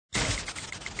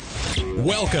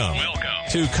Welcome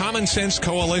to Common Sense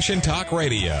Coalition Talk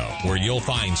Radio, where you'll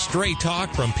find straight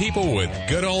talk from people with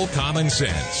good old common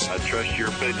sense. I trust your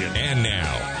opinion. And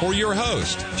now, for your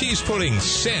host, she's putting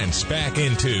sense back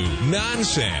into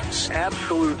nonsense.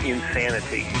 Absolute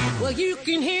insanity. Well, you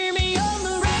can hear me on the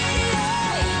radio.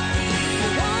 You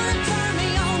wanna turn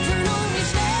me on, turn on me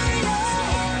stereo.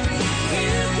 You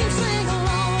can sing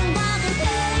along while they're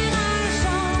playing our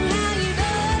song. How you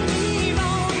done me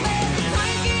wrong, baby,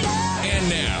 crank it up. And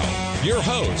now, your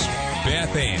host,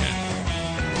 Beth Ann.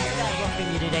 I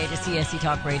welcome you today to CSC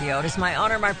Talk Radio. It is my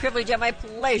honor, my privilege, and my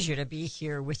pleasure to be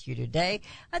here with you today.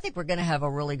 I think we're going to have a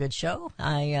really good show.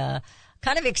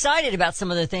 Kind of excited about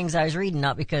some of the things I was reading,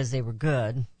 not because they were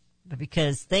good, but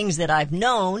because things that I've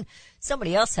known,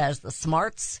 somebody else has the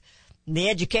smarts and the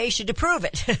education to prove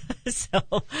it.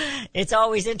 So it's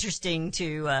always interesting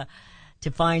to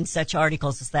find such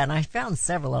articles as that. And I found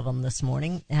several of them this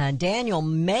morning. Daniel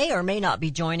may or may not be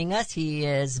joining us. He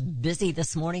is busy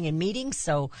this morning in meetings,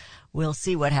 so we'll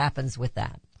see what happens with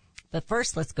that. But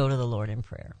first, let's go to the Lord in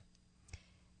prayer.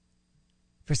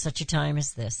 For such a time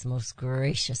as this, most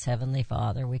gracious Heavenly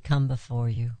Father, we come before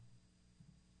you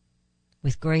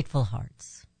with grateful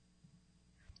hearts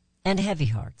and heavy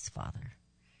hearts, Father,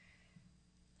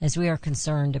 as we are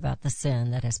concerned about the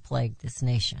sin that has plagued this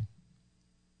nation.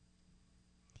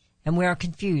 And we are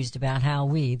confused about how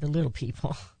we, the little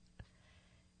people,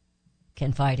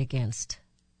 can fight against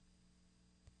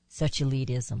such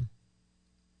elitism,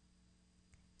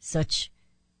 such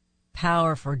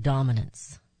power for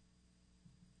dominance.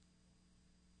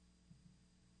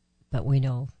 But we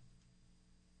know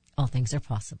all things are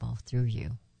possible through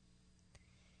you.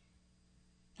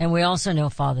 And we also know,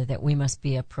 Father, that we must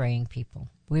be a praying people.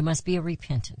 We must be a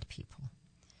repentant people.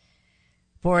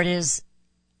 For it is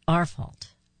our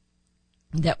fault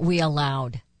that we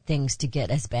allowed things to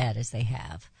get as bad as they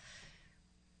have.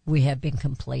 We have been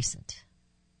complacent.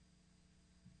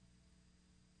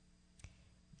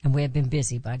 And we have been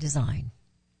busy by design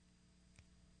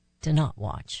to not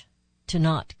watch, to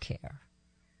not care.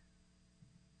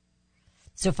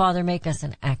 So, Father, make us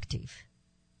an active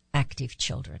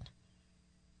children.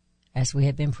 As we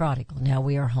have been prodigal, now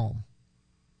we are home.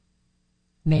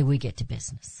 May we get to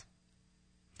business.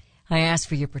 I ask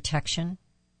for your protection,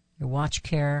 your watch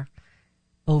care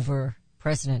over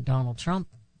President Donald Trump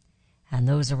and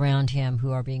those around him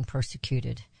who are being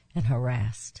persecuted and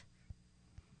harassed.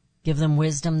 Give them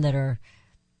wisdom that are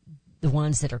the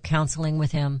ones that are counseling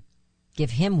with him.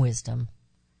 Give him wisdom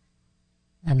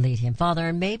and lead him. Father,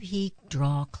 and maybe he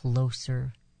draw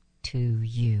closer to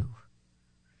you.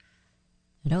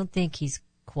 I don't think he's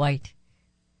quite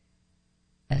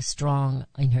as strong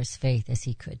in his faith as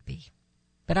he could be.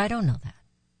 But I don't know that.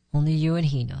 Only you and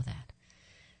he know that.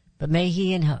 But may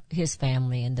he and his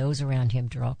family and those around him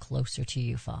draw closer to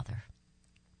you, Father.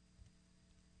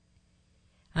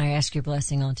 I ask your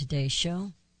blessing on today's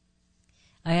show.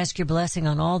 I ask your blessing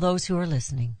on all those who are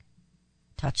listening.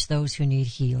 Touch those who need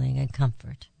healing and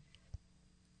comfort.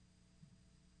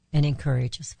 And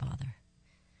encourage us, Father.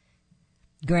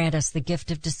 Grant us the gift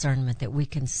of discernment that we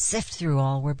can sift through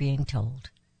all we're being told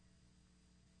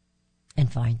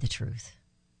and find the truth.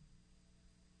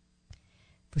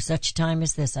 For such time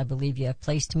as this, I believe you have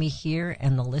placed me here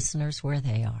and the listeners where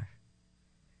they are,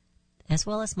 as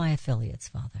well as my affiliates,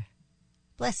 Father.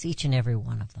 Bless each and every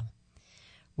one of them.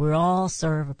 We all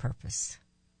serve a purpose.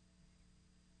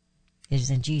 It is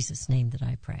in Jesus' name that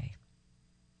I pray.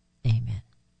 Amen.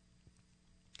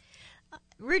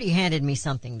 Rudy handed me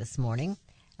something this morning,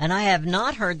 and I have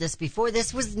not heard this before.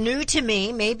 This was new to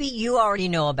me. Maybe you already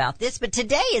know about this, but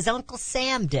today is Uncle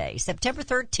Sam Day, September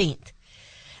 13th.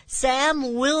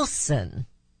 Sam Wilson.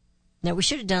 Now, we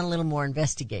should have done a little more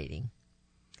investigating.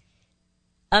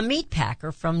 A meat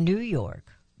packer from New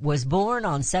York was born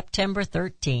on September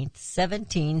 13th,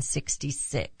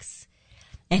 1766.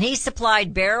 And he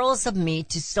supplied barrels of meat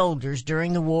to soldiers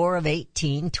during the War of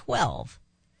 1812.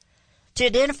 To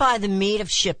identify the meat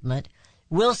of shipment,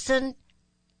 Wilson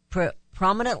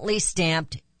prominently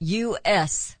stamped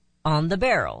U.S. on the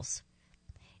barrels.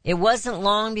 It wasn't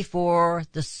long before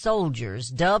the soldiers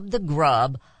dubbed the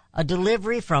grub a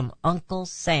delivery from Uncle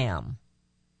Sam.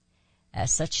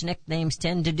 As such nicknames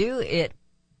tend to do, it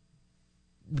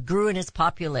grew in its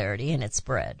popularity and it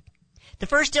spread. The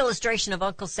first illustration of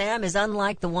Uncle Sam is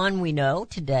unlike the one we know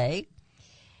today.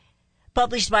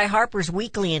 Published by Harper's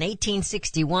Weekly in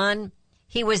 1861,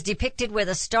 he was depicted with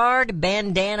a starred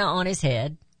bandana on his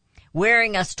head,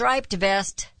 wearing a striped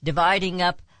vest, dividing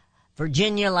up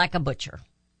Virginia like a butcher.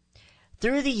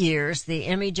 Through the years, the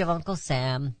image of Uncle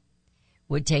Sam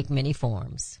would take many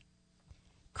forms.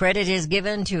 Credit is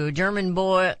given to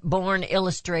German-born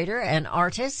illustrator and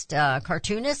artist,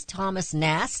 cartoonist Thomas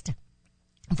Nast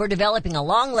for developing a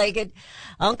long-legged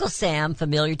Uncle Sam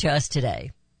familiar to us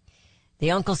today.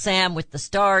 The Uncle Sam with the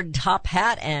starred top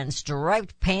hat and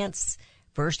striped pants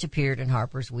first appeared in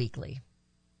Harper's Weekly.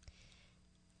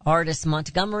 Artist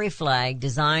Montgomery Flagg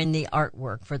designed the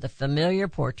artwork for the familiar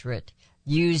portrait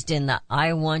used in the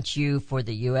I Want You for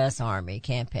the U.S. Army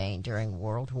campaign during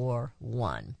World War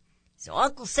I. So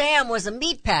Uncle Sam was a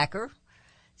meat packer.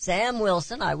 Sam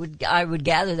Wilson, I would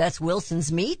gather that's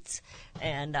Wilson's Meats,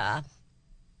 and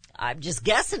I'm just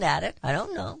guessing at it. I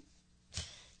don't know.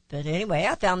 But anyway,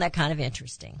 I found that kind of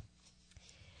interesting.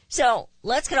 So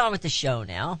let's get on with the show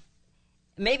now.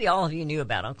 Maybe all of you knew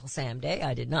about Uncle Sam Day.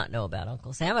 I did not know about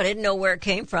Uncle Sam. I didn't know where it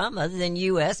came from other than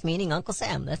U.S., meaning Uncle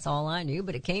Sam. That's all I knew,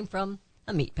 but it came from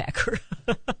a meat packer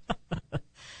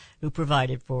who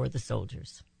provided for the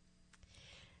soldiers.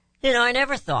 You know, I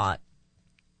never thought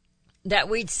that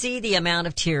we'd see the amount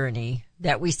of tyranny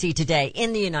that we see today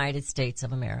in the United States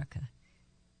of America.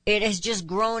 It has just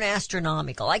grown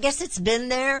astronomical. I guess it's been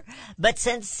there, but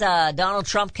since Donald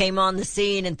Trump came on the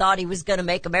scene and thought he was going to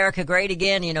make America great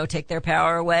again, you know, take their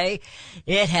power away,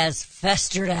 it has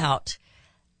festered out.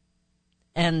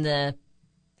 And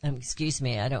excuse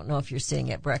me, I don't know if you're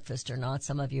sitting at breakfast or not.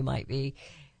 Some of you might be.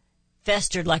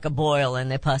 Festered like a boil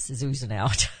and the pus is oozing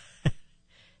out.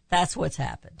 That's what's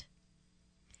happened.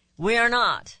 We are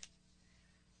not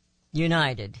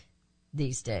united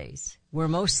these days. We're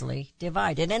mostly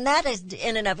divided. And that is,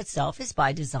 in and of itself, is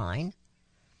by design.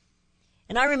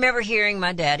 And I remember hearing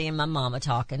my daddy and my mama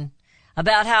talking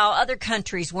about how other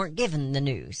countries weren't given the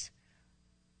news.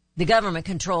 The government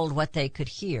controlled what they could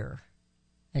hear.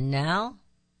 And now,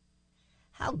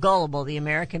 how gullible the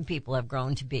American people have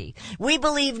grown to be. We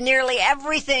believe nearly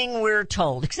everything we're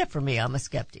told, except for me, I'm a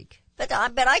skeptic. But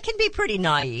I can be pretty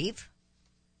naive.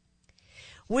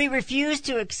 We refuse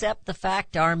to accept the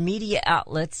fact our media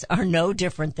outlets are no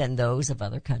different than those of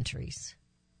other countries,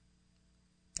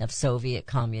 of Soviet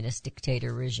communist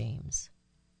dictator regimes.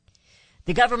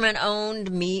 The government-owned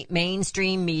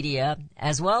mainstream media,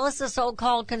 as well as the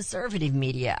so-called conservative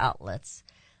media outlets,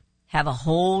 have a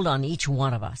hold on each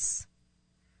one of us,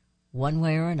 one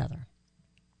way or another.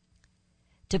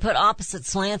 To put opposite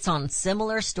slants on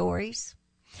similar stories,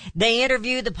 they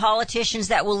interview the politicians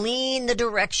that will lean the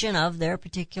direction of their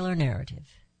particular narrative.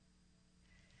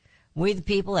 We, the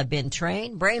people, have been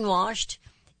trained, brainwashed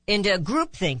into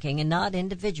group thinking and not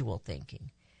individual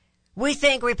thinking. We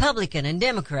think Republican and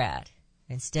Democrat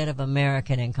instead of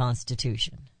American and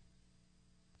Constitution.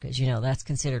 Because, you know, that's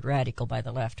considered radical by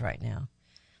the left right now.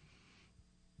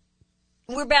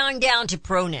 We're bowing down to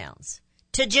pronouns,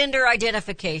 to gender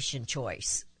identification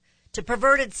choice, to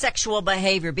perverted sexual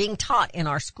behavior being taught in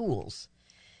our schools.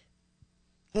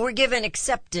 We've even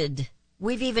accepted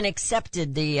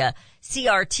the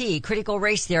CRT, critical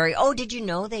race theory. Oh, did you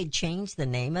know they'd changed the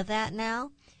name of that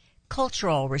now?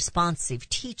 Cultural responsive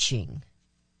teaching.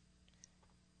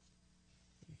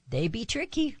 They be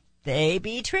tricky. They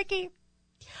be tricky.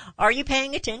 Are you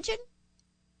paying attention?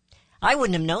 I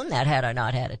wouldn't have known that had I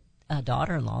not had a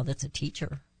daughter-in-law that's a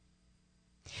teacher.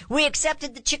 We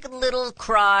accepted the Chicken Little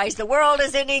cries. The world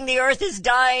is ending. The earth is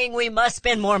dying. We must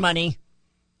spend more money.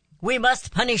 We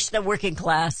must punish the working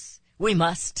class. We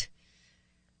must.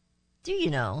 Do you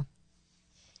know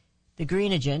the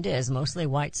green agenda is mostly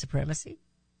white supremacy?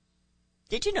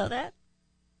 Did you know that?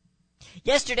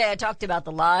 Yesterday I talked about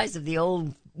the lies of the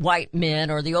old white men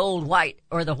or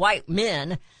the white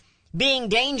men being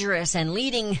dangerous and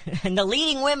the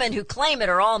leading women who claim it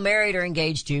are all married or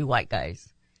engaged to white guys.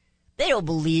 They don't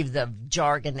believe the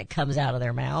jargon that comes out of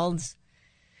their mouths.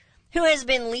 Who has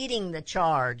been leading the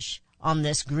charge on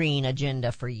this green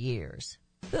agenda for years?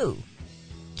 Who?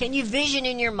 Can you vision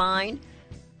in your mind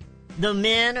the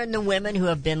men and the women who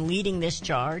have been leading this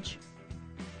charge?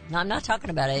 Now, I'm not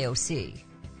talking about AOC.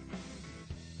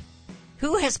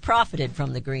 Who has profited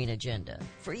from the green agenda?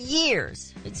 For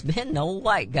years, it's been the old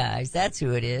white guys. That's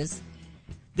who it is.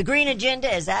 The green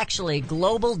agenda is actually a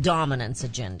global dominance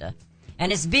agenda.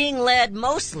 And it's being led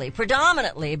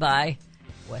predominantly by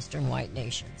Western white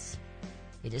nations.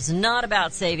 It is not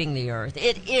about saving the earth.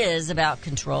 It is about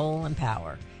control and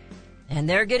power. And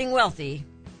they're getting wealthy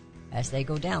as they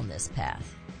go down this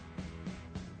path.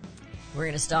 We're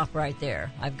going to stop right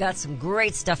there. I've got some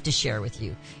great stuff to share with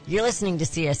you. You're listening to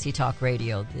CSC Talk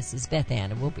Radio. This is Beth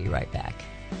Ann, and we'll be right back.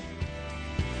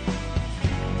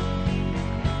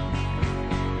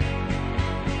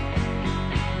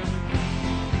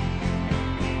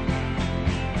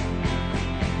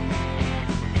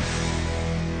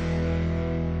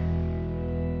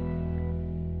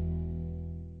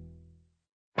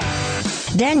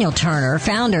 Daniel Turner,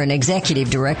 founder and executive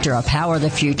director of Power the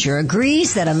Future,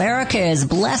 agrees that America is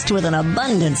blessed with an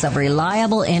abundance of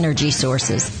reliable energy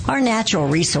sources. Our natural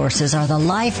resources are the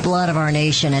lifeblood of our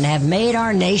nation and have made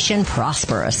our nation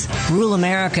prosperous. Rural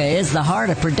America is the heart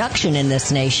of production in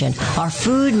this nation. Our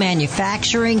food,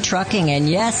 manufacturing, trucking, and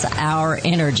yes, our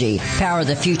energy. Power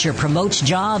the Future promotes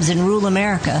jobs in rural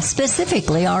America,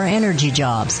 specifically our energy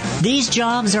jobs. These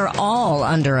jobs are all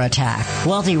under attack.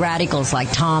 Wealthy radicals like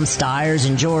Tom Stiers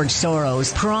and George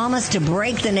Soros promise to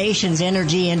break the nation's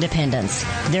energy independence.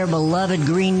 Their beloved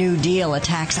Green New Deal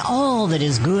attacks all that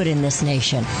is good in this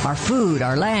nation. Our food,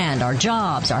 our land, our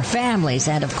jobs, our families,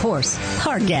 and of course,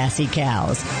 our gassy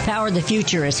cows. Power the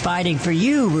Future is fighting for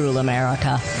you, rural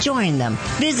America. Join them.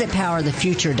 Visit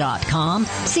PowerTheFuture.com.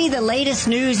 See the latest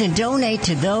news and donate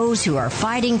to those who are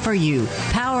fighting for you.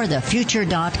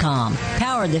 PowerTheFuture.com.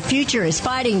 Power the Future is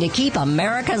fighting to keep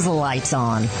America's lights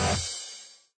on.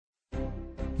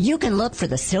 You can look for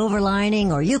the silver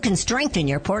lining, or you can strengthen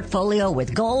your portfolio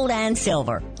with gold and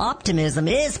silver. Optimism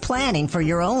is planning for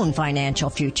your own financial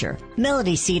future.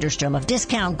 Melody Cedarstrom of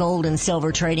Discount Gold and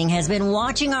Silver Trading has been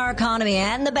watching our economy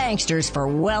and the banksters for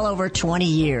well over 20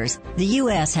 years. The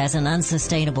U.S. has an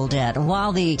unsustainable debt, and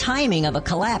while the timing of a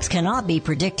collapse cannot be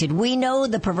predicted, we know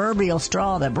the proverbial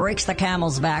straw that breaks the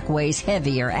camel's back weighs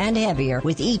heavier and heavier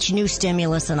with each new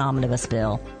stimulus and omnibus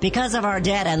bill. Because of our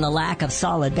debt and the lack of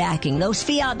solid backing, those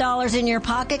fiat dollars in your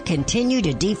pocket continue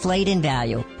to deflate in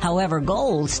value. However,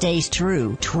 gold stays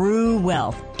true. True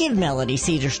wealth. Give Melody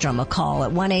Cedarstrom a call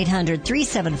at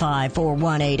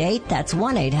 1-800-375-4188. That's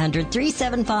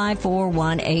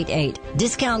 1-800-375-4188.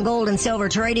 Discount Gold and Silver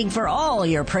Trading for all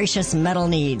your precious metal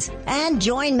needs. And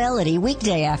join Melody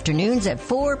weekday afternoons at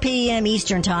 4 p.m.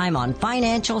 Eastern Time on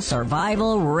Financial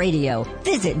Survival Radio.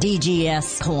 Visit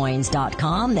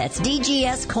DGScoins.com. That's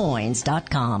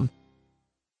DGScoins.com.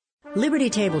 Liberty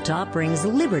Tabletop brings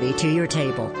liberty to your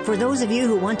table. For those of you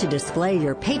who want to display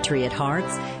your patriot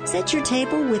hearts, set your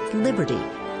table with Liberty,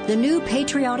 the new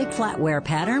patriotic flatware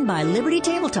pattern by Liberty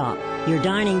Tabletop. Your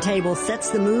dining table sets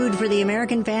the mood for the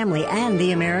American family and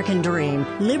the American dream.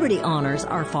 Liberty honors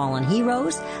our fallen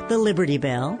heroes, the Liberty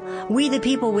Bell, We the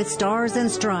People with Stars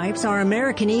and Stripes, our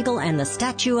American Eagle, and the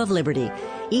Statue of Liberty.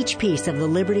 Each piece of the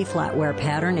Liberty flatware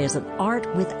pattern is an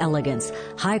art with elegance,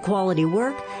 high-quality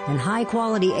work, and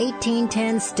high-quality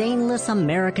 1810 stainless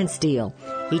American steel.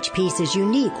 Each piece is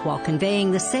unique while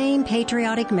conveying the same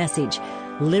patriotic message,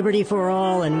 liberty for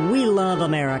all, and we love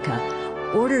America.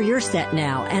 Order your set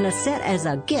now, and a set as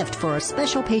a gift for a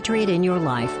special patriot in your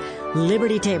life.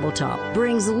 Liberty Tabletop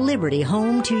brings liberty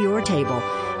home to your table.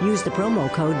 Use the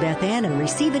promo code BethAnn and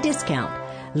receive a discount.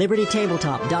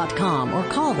 LibertyTabletop.com or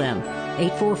call them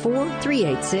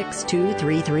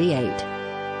 844-386-2338.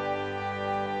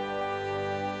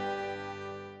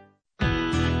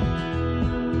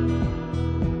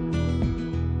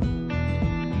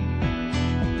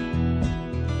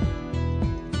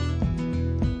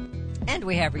 And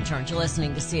we have returned. You're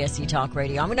listening to CSC Talk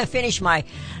Radio. I'm going to finish my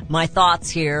thoughts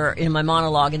here in my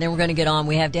monologue, and then we're going to get on.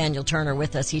 We have Daniel Turner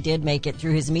with us. He did make it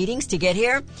through his meetings to get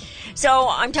here. So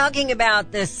I'm talking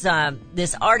about this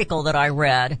article that I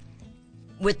read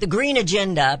with the green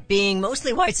agenda being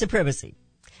mostly white supremacy.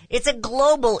 It's a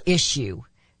global issue,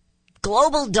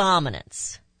 global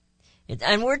dominance.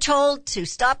 And we're told to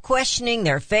stop questioning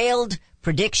their failed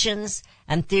predictions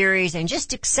and theories and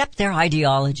just accept their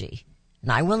ideology.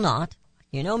 And I will not.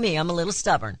 You know me, I'm a little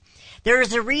stubborn. There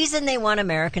is a reason they want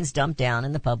Americans dumped down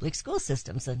in the public school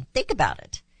systems, and think about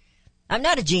it. I'm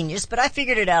not a genius, but I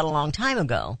figured it out a long time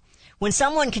ago. When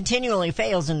someone continually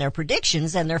fails in their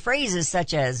predictions and their phrases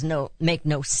such as make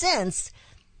no sense,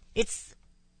 it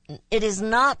is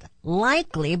not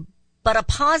likely but a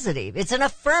positive. It's an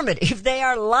affirmative. They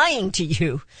are lying to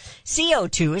you.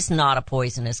 CO2 is not a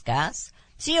poisonous gas.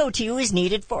 CO2 is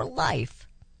needed for life.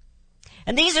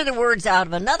 And these are the words out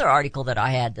of another article that I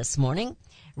had this morning.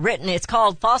 It's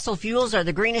called Fossil Fuels Are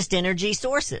the Greenest Energy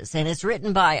Sources, and it's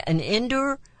written by an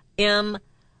Indur M.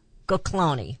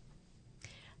 Goklani.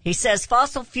 He says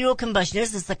fossil fuel combustion,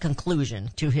 this is the conclusion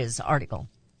to his article.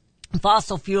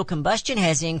 Fossil fuel combustion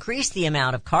has increased the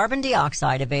amount of carbon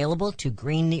dioxide available to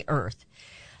green the earth.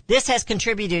 This has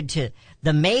contributed to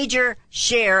the major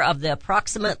share of the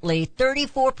approximately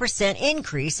 34%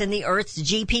 increase in the Earth's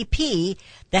GDP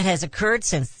that has occurred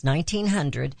since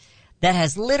 1900, that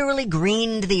has literally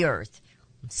greened the Earth.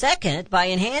 Second, by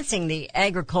enhancing the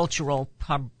agricultural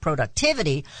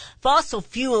productivity, fossil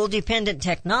fuel-dependent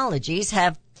technologies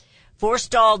have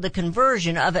forestalled the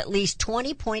conversion of at least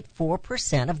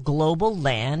 20.4% of global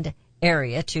land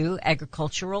area to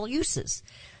agricultural uses.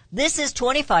 This is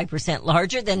 25%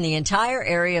 larger than the entire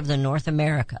area of the North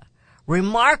America.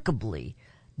 Remarkably,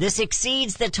 this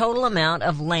exceeds the total amount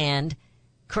of land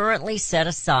currently set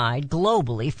aside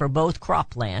globally for both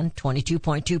cropland,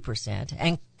 22.2%,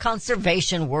 and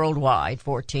conservation worldwide,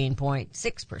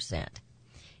 14.6%.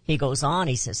 He goes on,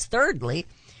 he says, thirdly,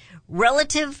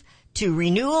 relative to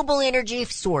renewable energy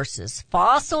sources,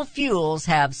 fossil fuels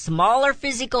have smaller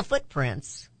physical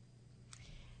footprints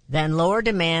than lower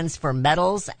demands for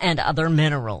metals and other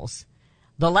minerals.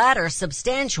 The latter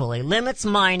substantially limits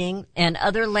mining and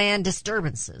other land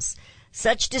disturbances.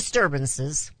 Such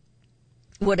disturbances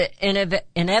would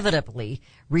inevitably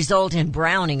result in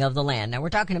browning of the land. Now, we're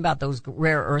talking about those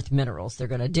rare earth minerals they're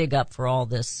going to dig up for all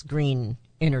this green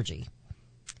energy.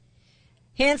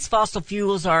 Hence, fossil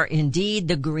fuels are indeed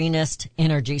the greenest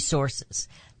energy sources.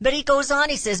 But he goes on,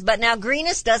 he says, but now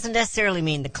greenest doesn't necessarily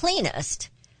mean the cleanest.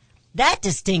 That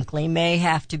distinctly may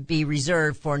have to be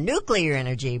reserved for nuclear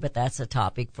energy, but that's a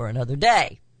topic for another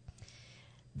day.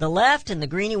 The left and the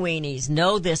greenie weenies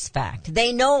know this fact.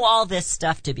 They know all this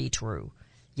stuff to be true.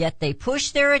 Yet they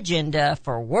push their agenda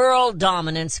for world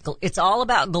dominance. It's all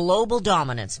about global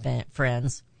dominance,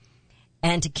 friends.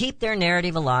 And to keep their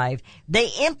narrative alive, they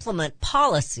implement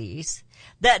policies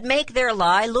that make their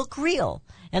lie look real.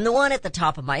 And the one at the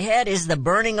top of my head is the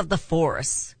burning of the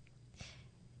forests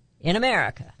in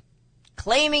America,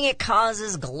 claiming it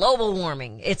causes global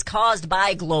warming. It's caused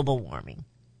by global warming.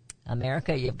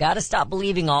 America, you've got to stop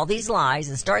believing all these lies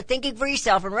and start thinking for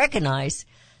yourself and recognize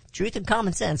truth and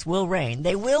common sense will reign.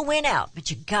 They will win out, but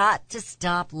you got to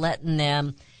stop letting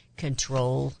them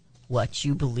control what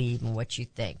you believe and what you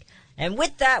think. And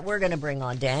with that, we're going to bring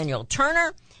on Daniel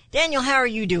Turner. Daniel, how are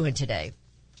you doing today?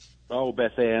 Oh,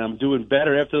 Beth Ann, I'm doing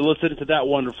better after listening to that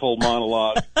wonderful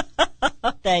monologue.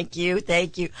 Thank you,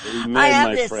 thank you. Amen,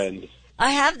 my friend.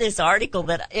 I have this article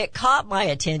that it caught my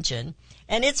attention,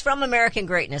 and it's from American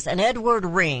Greatness, and Edward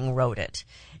Ring wrote it.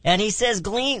 And he says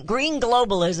green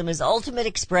globalism is ultimate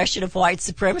expression of white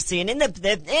supremacy. And in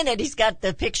it, he's got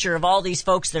the picture of all these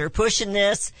folks that are pushing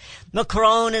this.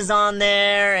 Macron is on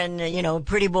there, and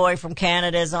Pretty Boy from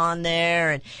Canada is on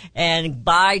there, and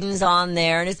Biden's on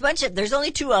there, and there's only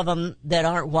two of them that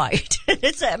aren't white.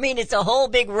 It's a whole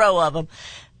big row of them,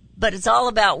 but it's all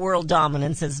about world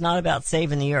dominance. It's not about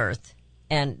saving the earth,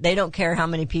 and they don't care how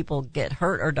many people get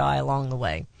hurt or die along the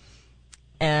way.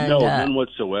 And, no, none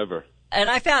whatsoever. And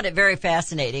I found it very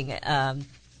fascinating.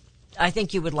 I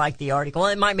think you would like the article.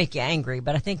 Well, it might make you angry,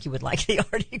 but I think you would like the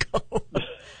article.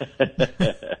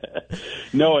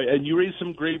 No, and you raised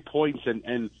some great points,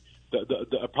 and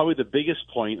the probably the biggest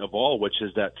point of all, which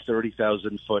is that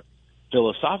 30,000-foot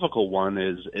philosophical one,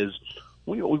 is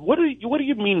what do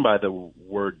you mean by the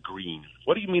word green?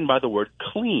 What do you mean by the word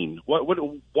clean?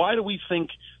 Why do we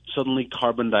think suddenly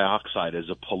carbon dioxide is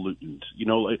a pollutant?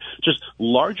 Just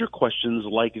larger questions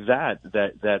like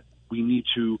that we need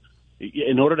to,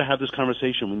 in order to have this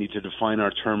conversation, we need to define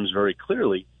our terms very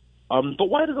clearly. But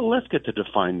why do the left get to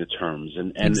define the terms?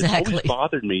 And exactly. It's always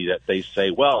bothered me that they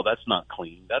say, well, that's not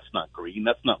clean, that's not green,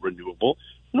 that's not renewable.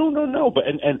 No. But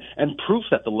and proof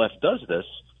that the left does this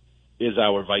is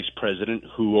our vice president,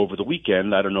 who over the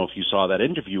weekend, I don't know if you saw that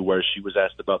interview where she was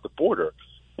asked about the border,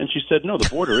 and she said, no, the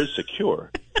border is secure.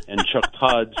 And Chuck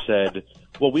Todd said,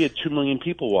 well, we had 2 million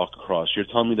people walk across. You're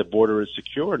telling me the border is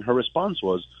secure? And her response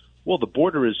was, well, the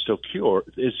border is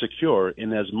secure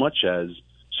in as much as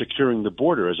securing the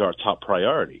border is our top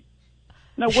priority.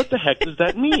 Now, what the heck does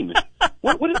that mean?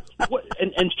 What?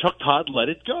 And Chuck Todd let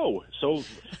it go. So,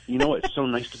 it's so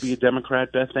nice to be a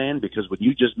Democrat, Beth Ann, because when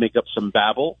you just make up some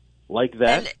babble like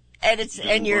that,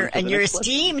 and you're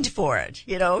esteemed for it.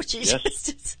 She's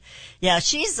yes.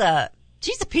 she's a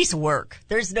piece of work.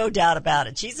 There's no doubt about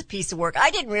it. She's a piece of work.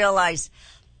 I didn't realize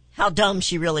how dumb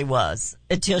she really was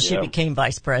until she became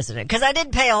vice president, because I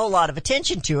didn't pay a whole lot of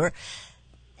attention to her,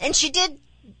 and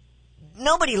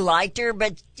nobody liked her,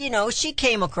 but she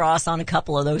came across on a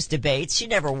couple of those debates. She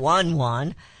never won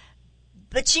one,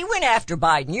 but she went after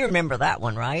Biden. You remember that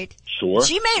one, right? Sure.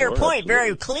 She made her point absolutely.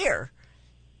 very clear.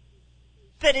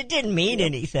 But it didn't mean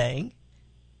anything.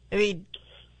 I mean,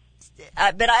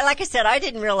 like I said, I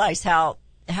didn't realize how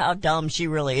dumb she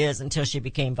really is until she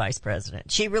became vice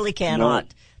president. She really cannot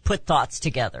put thoughts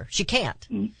together. She can't.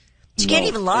 She can't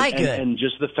even lie good. And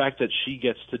just the fact that she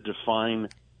gets to define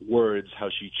words how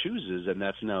she chooses, and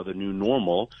that's now the new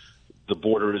normal. The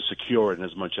border is secure in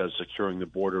as much as securing the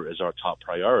border is our top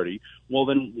priority. Well,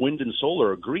 then wind and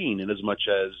solar are green in as much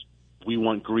as we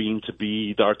want green to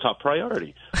be our top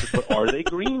priority. But are they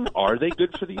green? Are they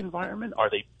good for the environment? Are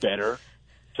they better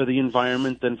to the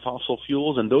environment than fossil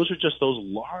fuels? And those are just those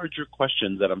larger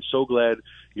questions that I'm so glad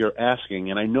you're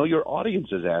asking, and I know your audience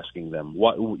is asking them.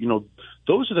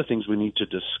 Those are the things we need to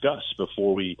discuss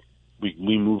before we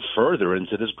move further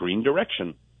into this green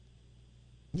direction.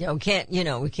 Yeah, we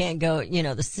can't go,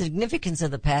 the significance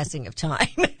of the passing of time.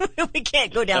 We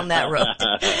can't go down that road.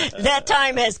 That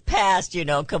time has passed,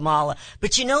 Kamala.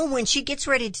 But when she gets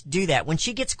ready to do that, when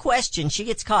she gets questioned, she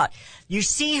gets caught, you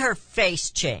see her face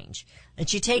change. And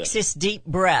she takes this deep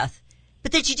breath,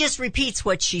 but then she just repeats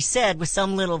what she said with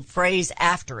some little phrase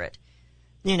after it.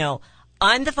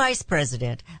 I'm the vice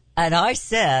president, and I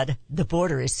said the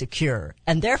border is secure,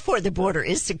 and therefore the border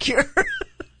is secure.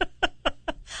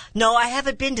 No, I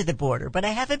haven't been to the border, but I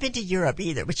haven't been to Europe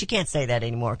either. But she can't say that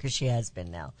anymore because she has been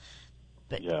now.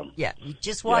 But you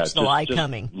just watch the lie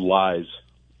coming. Lies.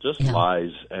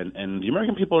 Lies. And the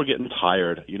American people are getting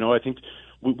tired. I think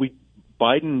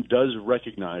Biden does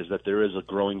recognize that there is a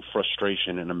growing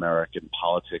frustration in American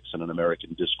politics and in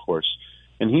American discourse.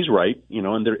 And he's right,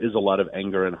 and there is a lot of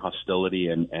anger and hostility,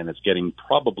 and it's getting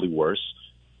probably worse.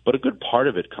 But a good part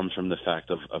of it comes from the fact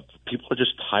of people are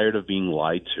just tired of being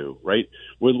lied to, right?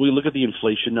 We look at the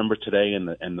inflation number today and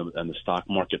the stock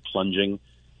market plunging,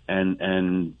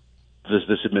 and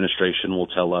this administration will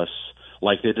tell us,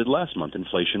 like they did last month,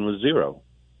 inflation was zero.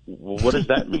 Well, what does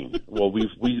that mean? Well,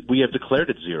 we have declared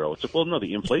it zero. It's like, well, no,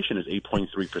 the inflation is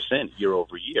 8.3% year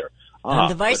over year. I'm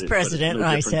the vice president, and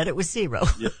I said it was zero.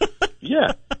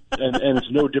 Yeah. And it's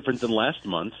no different than last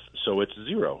month, so it's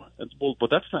zero. But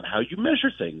that's not how you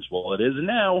measure things. Well, it is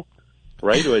now,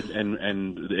 right?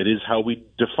 And it is how we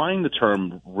define the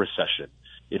term recession.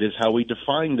 It is how we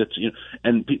define that.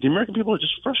 And the American people are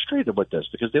just frustrated with this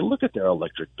because they look at their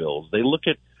electric bills, they look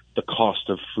at the cost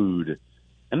of food,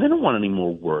 and they don't want any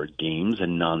more word games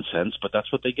and nonsense. But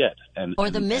that's what they get, and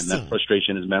that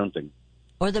frustration is mounting.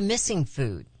 Or the missing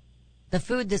food, the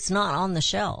food that's not on the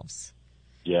shelves.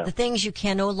 Yeah. The things you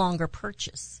can no longer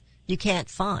purchase, you can't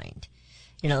find.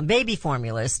 Baby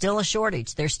formula is still a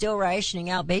shortage. They're still rationing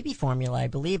out baby formula, I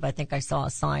believe. I think I saw a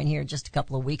sign here just a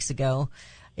couple of weeks ago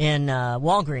in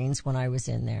Walgreens when I was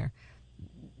in there.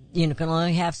 You can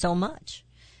only have so much.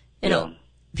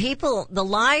 People, the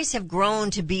lies have grown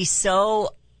to be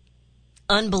so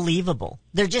unbelievable.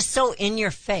 They're just so in your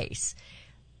face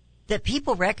that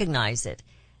people recognize it.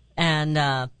 And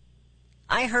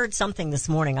I heard something this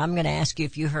morning. I'm going to ask you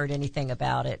if you heard anything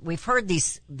about it. We've heard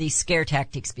these scare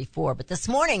tactics before, but this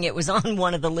morning it was on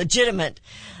one of the legitimate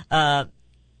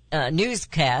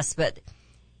newscasts. But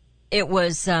it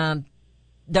was our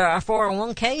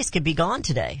 401ks could be gone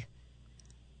today.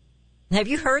 Have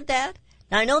you heard that?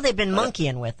 Now, I know they've been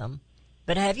monkeying with them,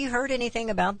 but have you heard anything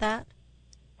about that?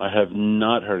 I have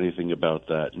not heard anything about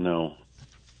that. No.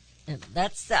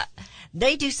 That's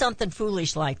they do something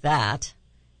foolish like that.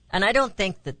 And I don't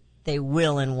think that they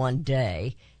will in one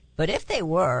day. But if they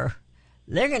were,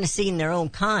 they're going to see their own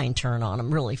kind turn on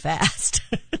them really fast.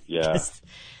 Yeah.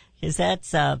 Because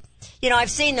that's, I've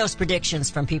seen those predictions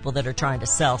from people that are trying to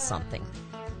sell something.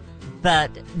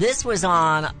 But this was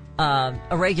on a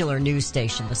regular news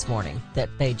station this morning that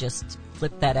they just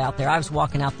flipped that out there. I was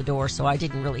walking out the door, so I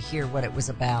didn't really hear what it was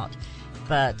about.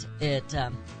 But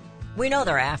we know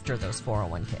they're after those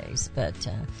 401ks. But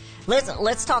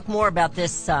let's talk more about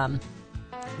this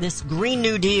this Green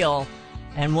New Deal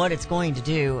and what it's going to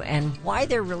do and why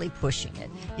they're really pushing it.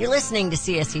 You're listening to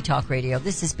CSC Talk Radio.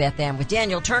 This is Beth Ann with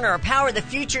Daniel Turner, Power of the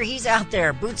Future. He's out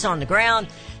there, boots on the ground,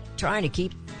 trying to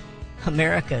keep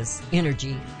America's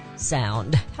energy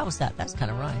sound. How was that? That's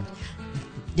kind of rhymed.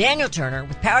 Daniel Turner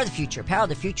with Power of the Future,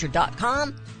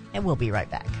 powerofthefuture.com, and we'll be right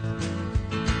back.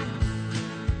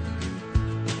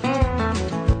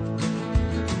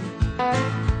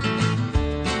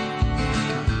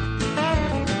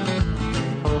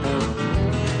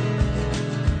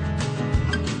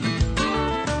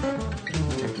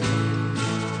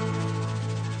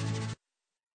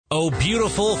 Oh,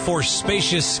 beautiful for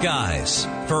spacious skies,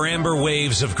 for amber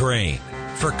waves of grain,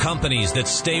 for companies that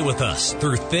stay with us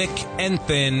through thick and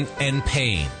thin and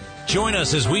pain. Join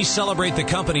us as we celebrate the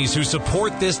companies who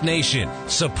support this nation.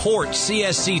 Support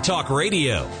CSC Talk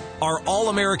Radio. Our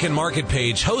All-American Market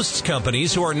page hosts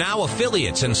companies who are now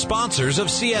affiliates and sponsors of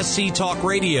CSC Talk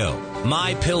Radio.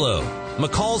 My Pillow,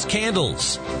 McCall's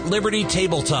Candles, Liberty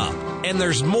Tabletop, and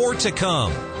there's more to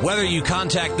come. Whether you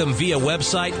contact them via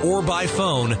website or by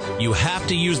phone, you have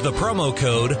to use the promo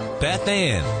code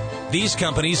BethAnn. These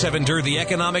companies have endured the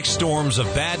economic storms of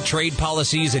bad trade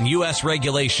policies and U.S.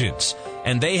 regulations,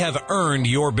 and they have earned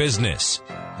your business.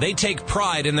 They take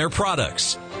pride in their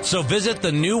products. So visit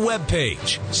the new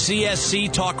webpage,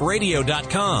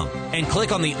 csctalkradio.com, and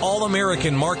click on the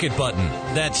All-American Market button.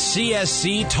 That's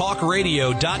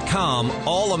csctalkradio.com,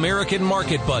 All-American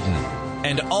Market button.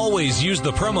 And always use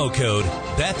the promo code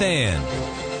BethAnn.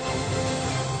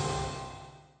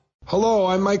 Hello,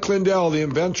 I'm Mike Lindell, the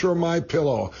inventor of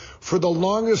MyPillow. For the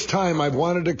longest time, I've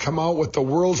wanted to come out with the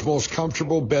world's most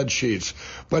comfortable bed sheets.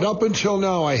 But up until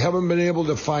now, I haven't been able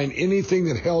to find anything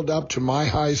that held up to my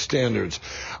high standards.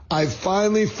 I've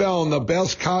finally found the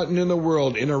best cotton in the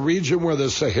world in a region where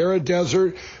the Sahara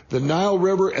Desert, the Nile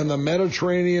River, and the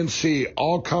Mediterranean Sea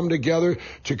all come together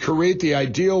to create the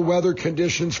ideal weather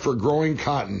conditions for growing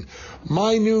cotton.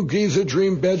 My new Giza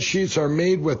Dream bed sheets are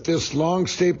made with this long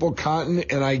staple cotton,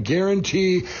 and I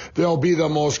guarantee they'll be the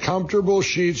most comfortable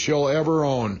sheets you'll ever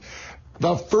own.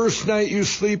 The first night you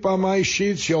sleep on my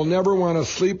sheets, you'll never want to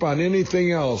sleep on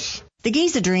anything else. The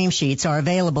Giza Dream Sheets are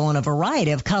available in a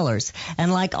variety of colors,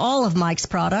 and like all of Mike's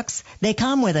products, they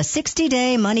come with a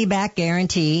 60-day money-back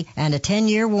guarantee and a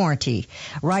 10-year warranty.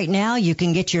 Right now, you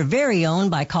can get your very own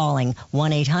by calling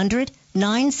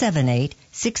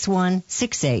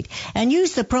 1-800-978-6168 and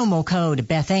use the promo code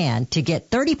BethAnn to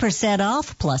get 30%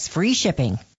 off plus free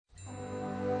shipping.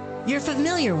 You're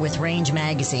familiar with Range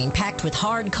Magazine, packed with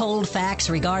hard, cold facts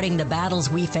regarding the battles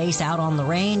we face out on the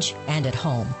range and at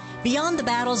home. Beyond the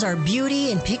battles are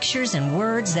beauty and pictures and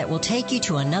words that will take you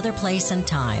to another place and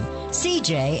time.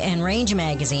 CJ and Range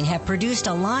Magazine have produced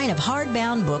a line of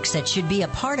hardbound books that should be a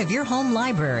part of your home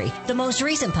library. The most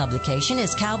recent publication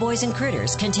is Cowboys and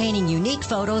Critters, containing unique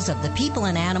photos of the people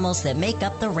and animals that make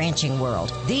up the ranching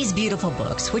world. These beautiful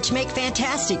books, which make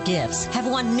fantastic gifts, have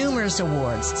won numerous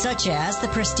awards, such as the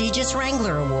prestigious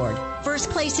Wrangler Award, First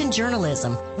Place in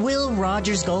Journalism, Will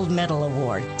Rogers Gold Medal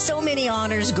Award. So many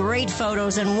honors, great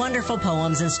photos, and wonderful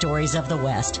poems and stories of the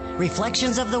West.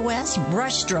 Reflections of the West,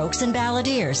 Brushstrokes and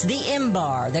Balladeers, The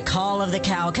Imbar, The Call of the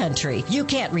Cow Country. You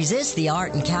can't resist the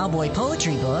art and cowboy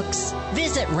poetry books.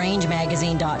 Visit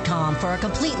rangemagazine.com for a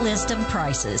complete list of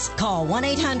prices. Call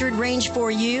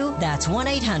 1-800-RANGE-4U. That's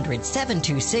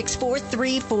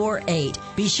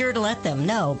 1-800-726-4348. Be sure to let them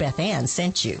know Beth Ann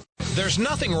sent you. There's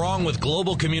nothing wrong with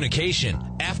global communication.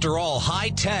 After all, high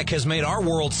tech has made our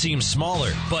world seem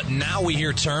smaller, but now we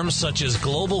hear terms such as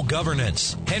global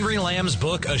governance. Henry Lamb's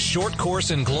book, A Short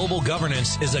Course in Global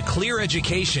Governance, is a clear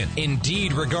education,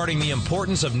 indeed, regarding the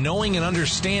importance of knowing and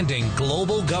understanding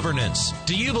global governance.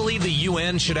 Do you believe the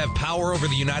UN should have power over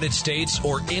the United States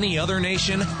or any other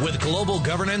nation? With global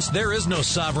governance, there is no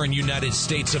sovereign United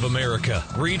States of America.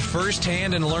 Read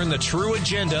firsthand and learn the true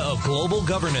agenda of global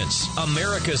governance.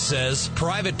 America says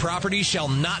private property shall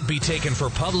not be taken for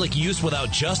public use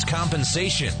without just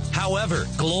compensation. However,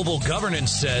 global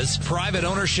governance says private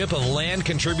ownership of land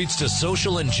contributes to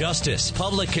social injustice.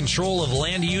 Public control of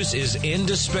land use is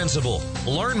indispensable.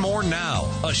 Learn more now.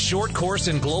 A Short Course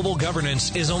in Global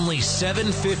Governance is only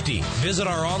 $7.50. Visit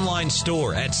our online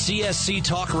store at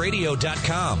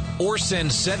csctalkradio.com or send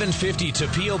 $7.50 to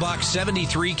P.O. Box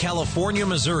 73, California,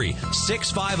 Missouri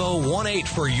 65018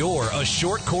 for your A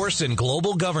Short Course in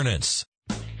Global Governance.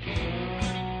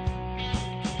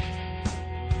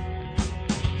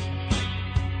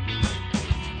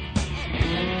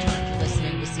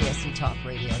 Listening to CSC Talk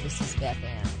Radio. This is Beth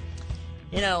Ann.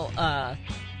 You know,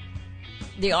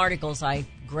 the articles I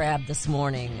grabbed this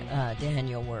morning,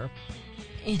 Daniel, were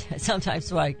sometimes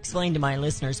so I explained to my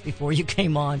listeners before you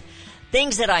came on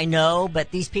things that I know, but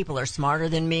these people are smarter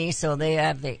than me, so they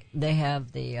have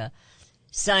the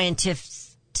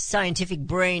scientific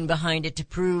brain behind it to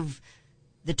prove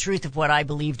the truth of what I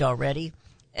believed already.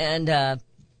 And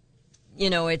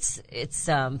it's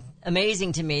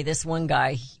amazing to me. This one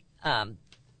guy,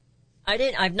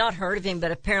 I've not heard of him,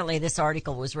 but apparently this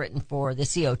article was written for the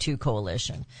CO2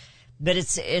 Coalition. But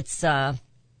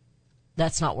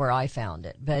that's not where I found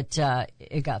it, but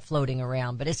it got floating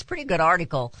around. But it's a pretty good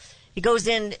article. He goes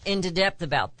into depth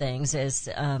about things as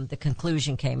the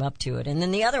conclusion came up to it. And then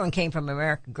the other one came from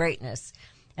American Greatness.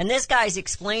 And this guy's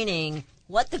explaining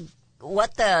what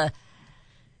the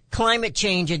climate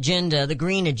change agenda, the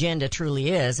green agenda, truly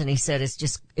is. And he said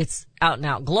it's out and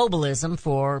out globalism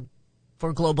for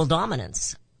global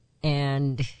dominance.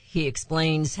 And he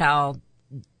explains how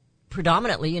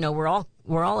predominantly, we're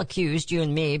all accused, you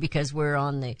and me, because we're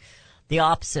on the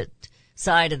opposite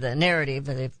side of the narrative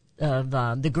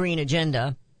of the green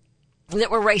agenda,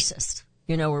 that we're racist.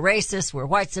 We're racist, we're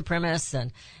white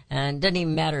supremacists, and it doesn't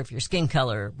even matter if your skin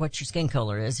color, what your skin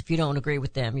color is. If you don't agree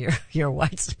with them, you're a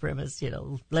white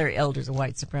supremacist. Larry Elder's a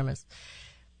white supremacist.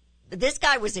 But this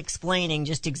guy was explaining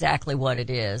just exactly what it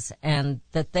is, and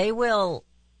that they will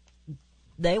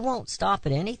they won't stop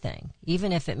at anything,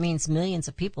 even if it means millions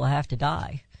of people have to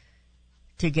die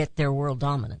to get their world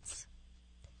dominance.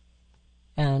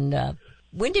 And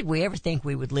when did we ever think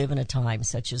we would live in a time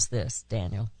such as this,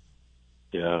 Daniel?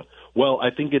 Yeah. Well,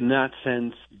 I think in that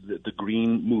sense, the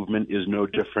Green movement is no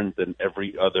different than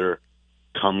every other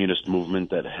communist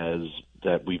movement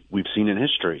that we've seen in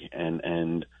history.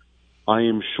 And I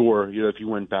am sure, if you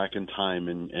went back in time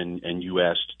and you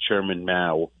asked Chairman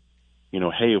Mao,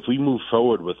 hey, if we move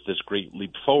forward with this great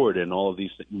leap forward and all of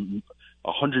these things,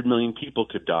 100 million people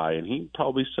could die, and he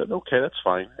probably said, "Okay, that's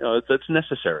fine. That's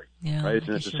necessary, right? It's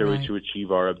necessary to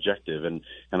achieve our objective." And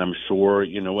I'm sure,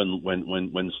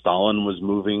 when Stalin was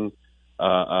moving,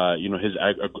 his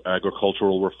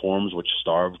agricultural reforms, which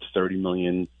starved 30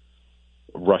 million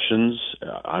Russians,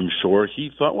 I'm sure he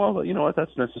thought, well, you know what,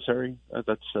 that's necessary.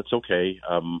 That's okay.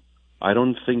 I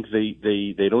don't think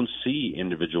they don't see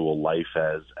individual life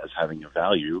as having a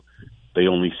value. They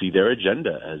only see their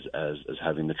agenda as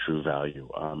having the true value.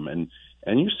 And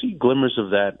you see glimmers of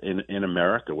that in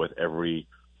America with every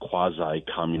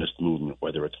quasi-communist movement,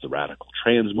 whether it's the radical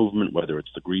trans movement, whether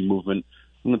it's the Green movement.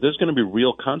 There's going to be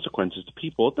real consequences to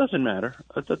people. It doesn't matter.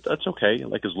 That's okay.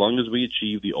 Like, as long as we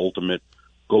achieve the ultimate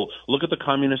goal. Look at the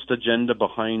communist agenda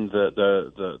behind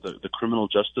the criminal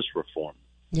justice reform.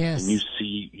 Yes. And you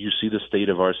see the state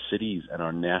of our cities and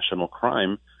our national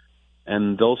crime.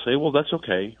 And they'll say, well, that's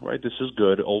okay, right? This is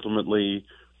good. Ultimately,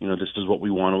 this is what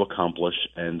we want to accomplish.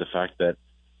 And the fact that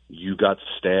you got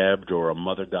stabbed or a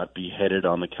mother got beheaded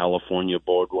on the California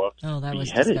boardwalk. Oh, that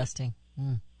was disgusting.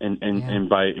 And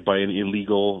by an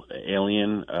illegal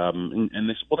alien. And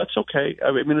they say, well, that's okay.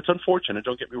 I mean, it's unfortunate,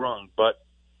 don't get me wrong, but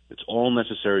it's all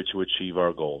necessary to achieve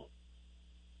our goal.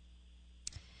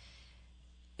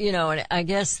 And I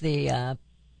guess the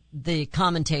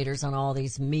commentators on all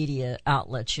these media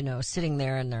outlets, sitting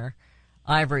there in their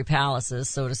ivory palaces,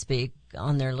 so to speak,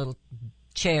 on their little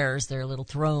chairs, their little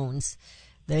thrones,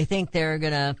 they think they're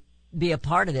going to be a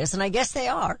part of this. And I guess they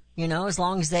are, as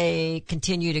long as they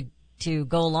continue to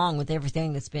go along with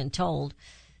everything that's been told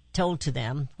to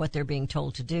them, what they're being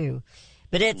told to do.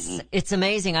 But it's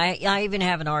amazing. I even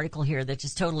have an article here that's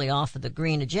just totally off of the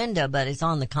Green agenda, but it's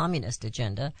on the communist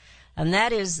agenda. And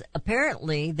that is,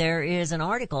 apparently, there is an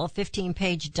article, a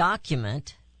 15-page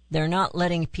document. They're not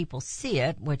letting people see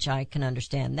it, which I can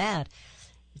understand that.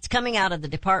 It's coming out of the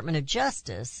Department of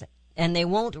Justice, and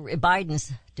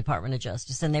Biden's Department of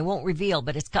Justice, and they won't reveal,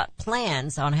 but it's got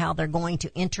plans on how they're going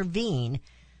to intervene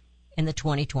in the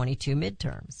 2022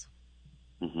 midterms.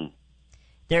 Mm-hmm.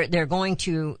 They're going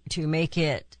to make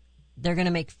it, they're going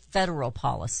to make federal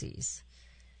policies,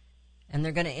 and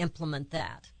they're going to implement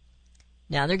that.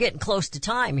 Now, they're getting close to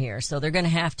time here, so they're going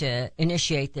to have to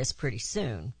initiate this pretty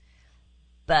soon.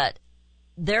 But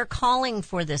they're calling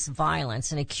for this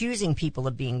violence and accusing people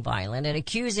of being violent and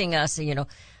accusing us,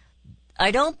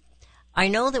 I know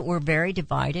that we're very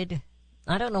divided.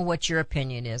 I don't know what your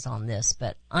opinion is on this,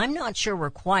 but I'm not sure we're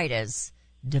quite as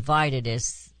divided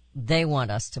as they want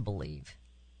us to believe.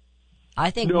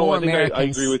 I think Americans... I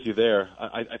agree with you there.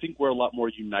 I think we're a lot more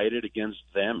united against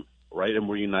them. Right, and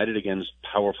we're united against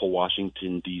powerful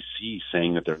Washington, D.C.,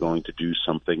 saying that they're going to do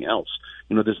something else.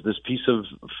 This piece of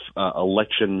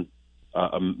election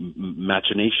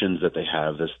machinations that they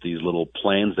have, these little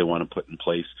plans they want to put in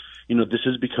place. This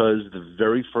is because the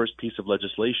very first piece of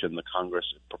legislation the Congress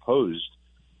proposed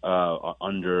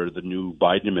under the new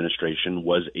Biden administration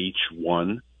was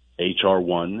H.R.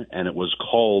 1, and it was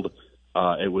called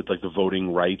it was like the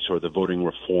voting rights or the voting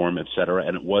reform, et cetera,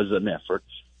 and it was an effort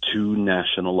to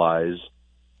nationalize,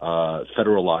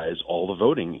 federalize all the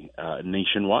voting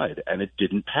nationwide, and it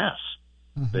didn't pass.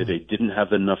 Mm-hmm. They didn't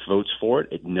have enough votes for it.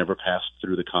 It never passed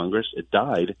through the Congress. It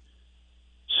died.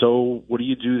 So what do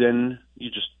you do then? You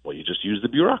just use the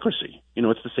bureaucracy.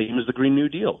 It's the same as the Green New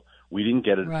Deal. We didn't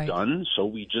get it done, so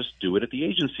we just do it at the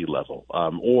agency level.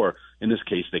 Or in this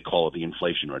case, they call it the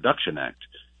Inflation Reduction Act.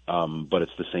 But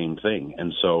it's the same thing.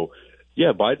 And so,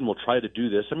 yeah, Biden will try to do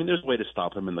this. I mean, there's a way to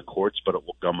stop him in the courts, but it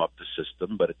will gum up the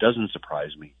system. But it doesn't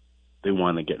surprise me. They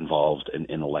want to get involved in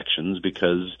elections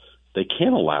because they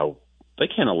can't allow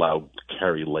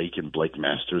Carrie Lake and Blake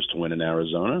Masters to win in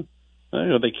Arizona.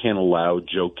 They can't allow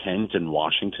Joe Kent in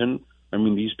Washington. I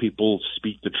mean, these people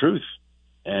speak the truth,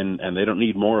 and they don't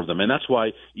need more of them. And that's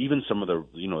why even some of the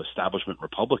establishment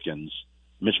Republicans,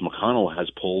 Mitch McConnell has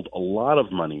pulled a lot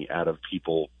of money out of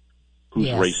people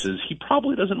whose races he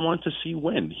probably doesn't want to see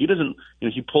win. He doesn't.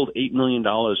 He pulled $8 million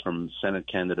from Senate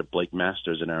candidate Blake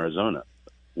Masters in Arizona.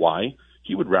 Why?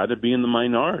 He would rather be in the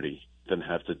minority than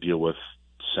have to deal with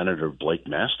Senator Blake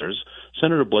Masters.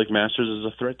 Senator Blake Masters is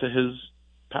a threat to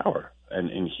power,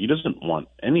 and he doesn't want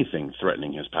anything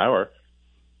threatening his power.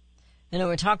 You know,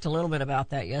 we talked a little bit about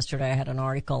that yesterday. I had an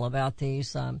article about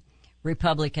these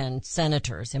Republican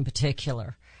senators in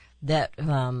particular that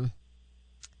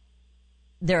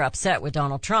they're upset with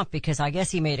Donald Trump because I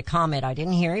guess he made a comment. I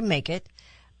didn't hear him make it,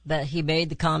 but he made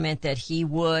the comment that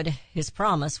his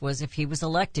promise was if he was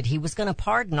elected, he was going to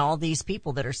pardon all these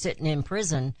people that are sitting in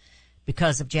prison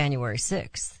because of January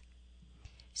 6th.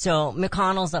 So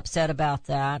McConnell's upset about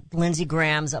that. Lindsey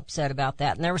Graham's upset about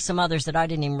that. And there were some others that I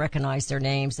didn't even recognize their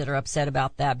names that are upset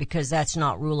about that because that's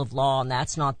not rule of law and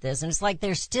that's not this. And it's like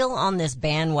they're still on this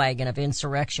bandwagon of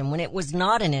insurrection when it was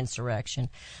not an insurrection.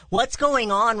 What's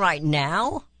going on right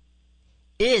now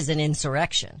is an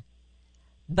insurrection,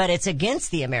 but it's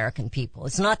against the American people.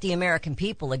 It's not the American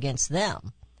people against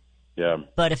them. Yeah.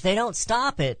 But if they don't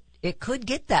stop it, it could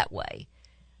get that way.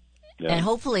 Yeah. And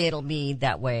hopefully it'll be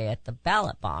that way at the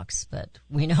ballot box, but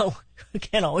we know we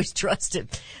can't always trust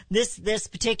it. This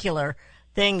particular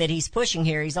thing that he's pushing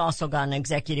here, he's also got an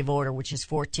executive order, which is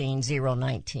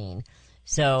 14019.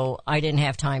 So I didn't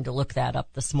have time to look that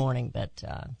up this morning, but,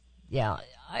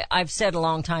 I've said a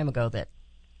long time ago that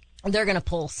they're going to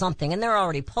pull something, and they're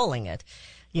already pulling it.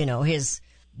 You know, his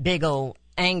big old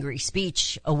angry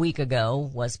speech a week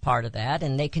ago was part of that,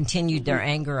 and they continued their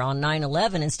anger on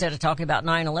 9/11. Instead of talking about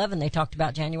 9/11, they talked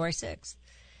about January 6th.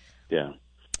 Yeah,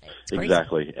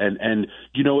 exactly. And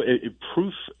you know,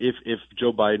 proof if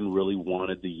Joe Biden really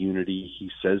wanted the unity he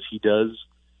says he does,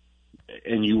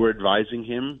 and you were advising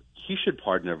him, he should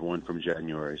pardon everyone from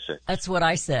January 6th. That's what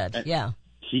I said. Yeah,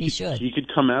 he should. He could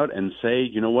come out and say,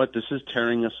 you know what, this is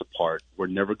tearing us apart. We're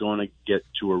never going to get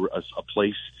to a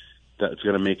place that's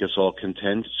going to make us all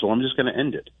content, so I'm just going to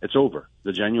end it. It's over.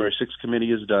 The January 6th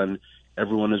committee is done.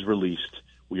 Everyone is released.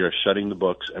 We are shutting the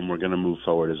books, and we're going to move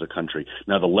forward as a country.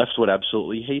 Now, the left would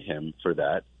absolutely hate him for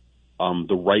that.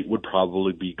 The right would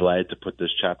probably be glad to put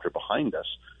this chapter behind us.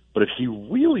 But if he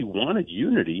really wanted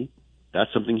unity,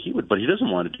 that's something he would. But he doesn't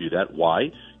want to do that.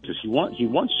 Why? Because he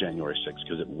wants January 6th,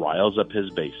 because it riles up his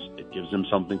base. It gives him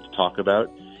something to talk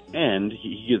about, and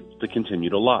he gets to continue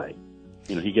to lie.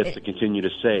 You know, he gets to continue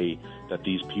to say that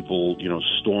these people, you know,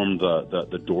 stormed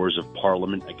the doors of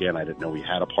Parliament. Again, I didn't know we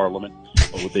had a Parliament.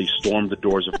 But they stormed the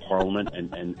doors of Parliament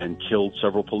and killed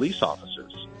several police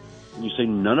officers. And you say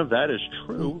none of that is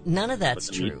true. None of that's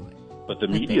true. But the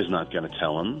media is not going to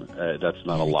tell him that's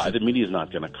not a lie. The media is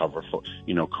not going to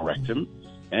correct him.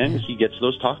 And he gets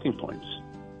those talking points.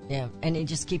 Yeah, and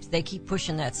they keep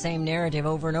pushing that same narrative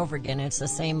over and over again. It's the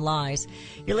same lies.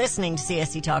 You're listening to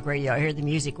CSC Talk Radio. I hear the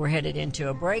music. We're headed into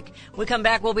a break. When we come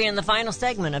back, we'll be in the final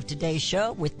segment of today's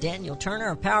show with Daniel Turner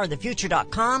of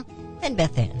PowerTheFuture.com and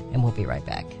Beth Ann, and we'll be right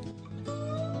back.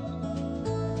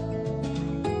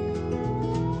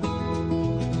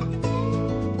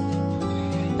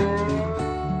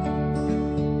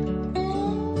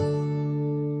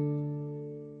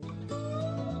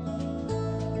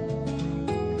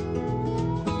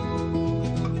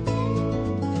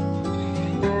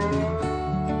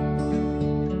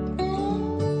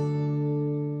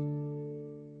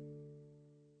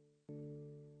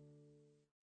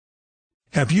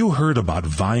 Have you heard about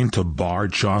Vine to Bar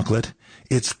chocolate?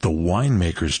 It's the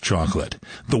winemaker's chocolate,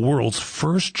 the world's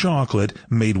first chocolate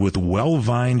made with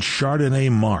well-vined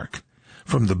Chardonnay marc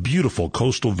from the beautiful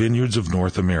coastal vineyards of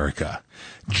North America.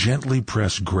 Gently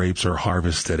pressed grapes are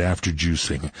harvested after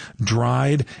juicing,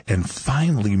 dried and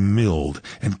finely milled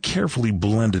and carefully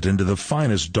blended into the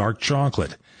finest dark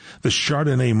chocolate. The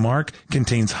Chardonnay marc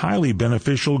contains highly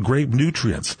beneficial grape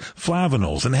nutrients,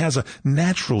 flavonols, and has a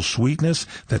natural sweetness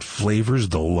that flavors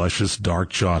the luscious dark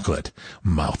chocolate.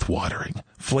 Mouth-watering,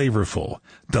 flavorful,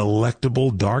 delectable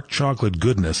dark chocolate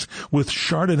goodness with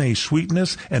Chardonnay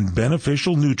sweetness and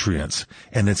beneficial nutrients.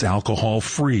 And it's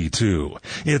alcohol-free, too.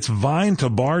 It's Vine to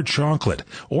Bar chocolate.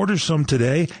 Order some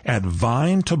today at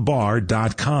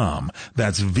vinetobar.com.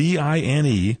 That's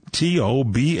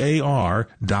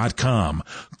VINETOBAR.com.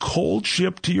 Cold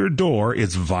shipped to your door,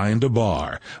 it's Vine to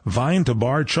Bar. Vine to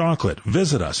Bar chocolate.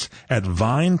 Visit us at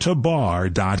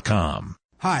vinetobar.com.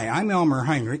 Hi, I'm Elmer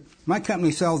Heinrich. My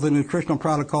company sells a nutritional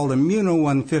product called Immuno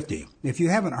 150. If you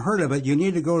haven't heard of it, you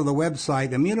need to go to the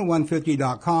website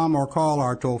immuno150.com or call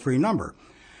our toll-free number.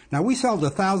 Now, we sell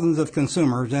to thousands of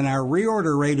consumers, and our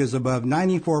reorder rate is above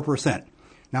 94%.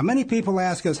 Now, many people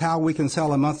ask us how we can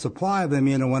sell a month's supply of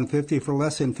Immuno 150 for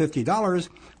less than $50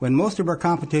 when most of our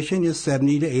competition is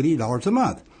 $70 to $80 a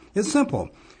month. It's simple.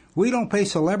 We don't pay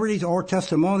celebrities or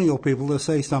testimonial people to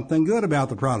say something good about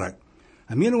the product.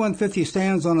 Immuno 150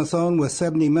 stands on its own with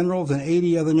 70 minerals and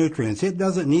 80 other nutrients. It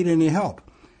doesn't need any help.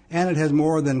 And it has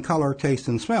more than color, taste,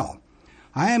 and smell.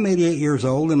 I am 88 years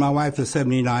old and my wife is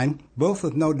 79, both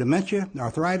with no dementia,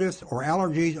 arthritis, or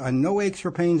allergies, and no aches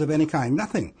or pains of any kind.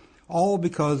 Nothing. All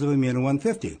because of Immuno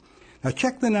 150. Now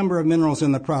check the number of minerals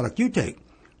in the product you take.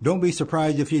 Don't be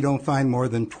surprised if you don't find more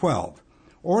than 12.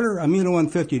 Order Immuno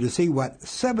 150 to see what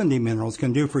 70 minerals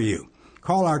can do for you.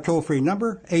 Call our toll-free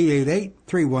number,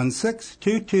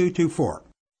 888-316-2224.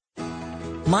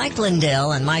 Mike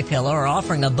Lindell and MyPillow are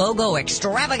offering a BOGO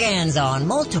extravaganza on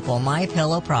multiple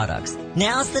MyPillow products.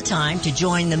 Now's the time to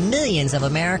join the millions of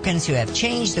Americans who have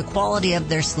changed the quality of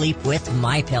their sleep with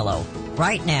MyPillow.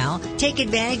 Right now, take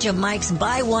advantage of Mike's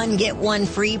buy one, get one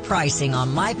free pricing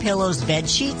on MyPillow's bed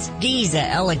sheets, Giza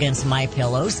Elegance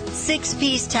MyPillows,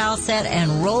 6-piece towel set,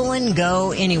 and Roll and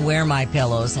Go Anywhere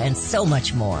MyPillows, and so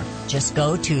much more. Just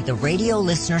go to the radio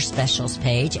listener specials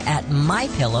page at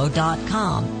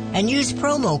MyPillow.com and use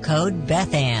promo code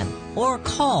BethAnn or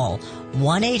call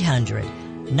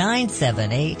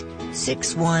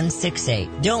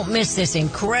 1-800-978-6168. Don't miss this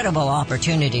incredible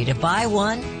opportunity to buy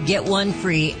one, get one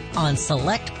free on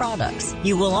select products.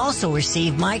 You will also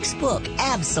receive Mike's book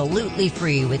absolutely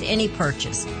free with any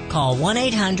purchase. Call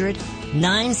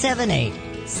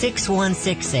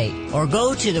 1-800-978-6168 or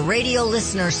go to the radio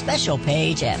listener special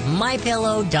page at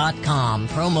MyPillow.com.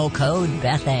 Promo code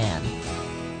BethAnn.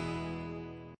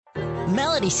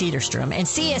 Melody Cedarstrom and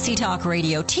CSC Talk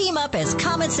Radio team up as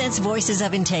common sense voices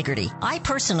of integrity. I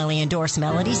personally endorse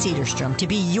Melody Cedarstrom to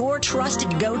be your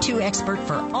trusted go-to expert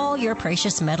for all your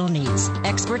precious metal needs.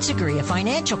 Experts agree a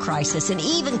financial crisis and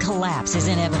even collapse is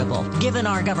inevitable. Given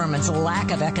our government's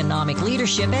lack of economic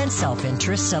leadership and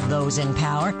self-interests of those in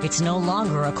power, it's no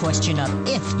longer a question of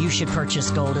if you should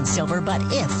purchase gold and silver, but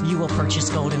if you will purchase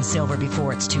gold and silver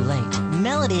before it's too late.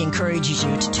 Melody encourages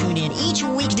you to tune in each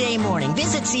weekday morning.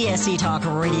 Visit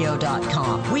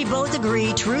CSCTalkRadio.com. We both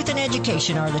agree truth and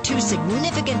education are the two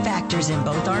significant factors in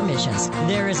both our missions.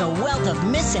 There is a wealth of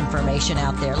misinformation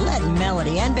out there. Let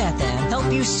Melody and Beth Ann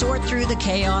help you sort through the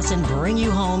chaos and bring you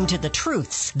home to the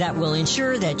truths that will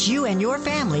ensure that you and your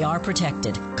family are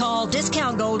protected. Call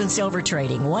Discount Gold and Silver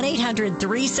Trading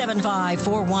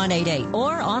 1-800-375-4188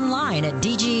 or online at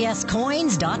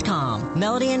dgscoins.com.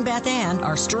 Melody and Beth Ann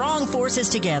are strong forces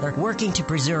together working to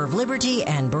preserve liberty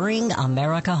and bring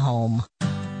America home.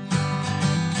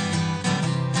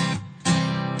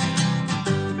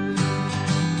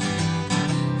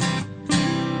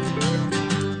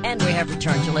 And we have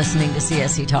returned to listening to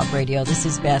CSC Talk Radio. This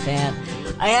is Beth Ann.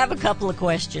 I have a couple of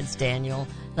questions, Daniel.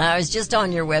 Now, I was just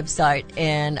on your website,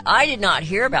 and I did not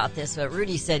hear about this, but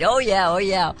Rudy said, oh,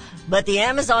 yeah. But the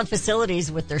Amazon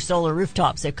facilities with their solar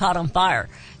rooftops, they've caught on fire.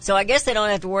 So I guess they don't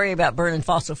have to worry about burning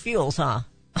fossil fuels, huh?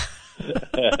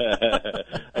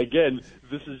 Again,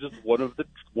 this is just one of the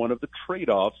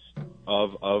trade-offs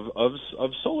of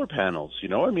solar panels. You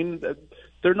know, I mean,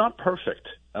 they're not perfect,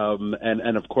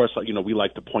 and of course, you know, we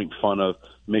like to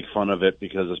make fun of it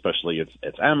because especially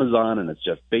it's Amazon and it's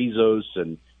Jeff Bezos,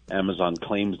 and Amazon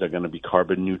claims they're going to be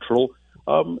carbon neutral.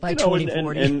 By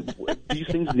 2040. And these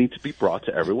things need to be brought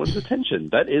to everyone's attention.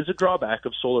 That is a drawback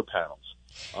of solar panels.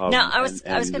 Now, I was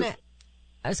going to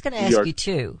ask you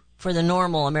too. For the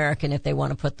normal American, if they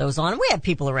want to put those on. We have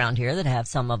people around here that have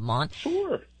some of them on.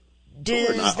 Sure.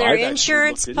 Does their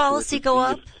insurance policy go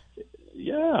up?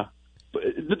 Yeah. But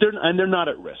they're not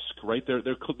at risk, right?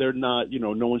 They're not, you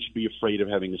know, no one should be afraid of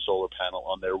having a solar panel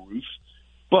on their roof.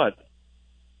 But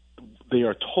we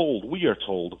are told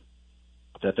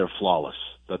that they're flawless,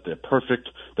 that they're perfect,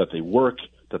 that they work,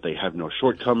 that they have no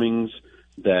shortcomings,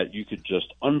 that you could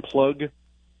just unplug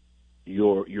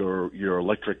your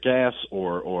electric gas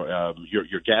or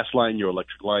your gas line, your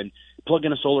electric line, plug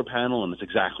in a solar panel, and it's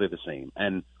exactly the same.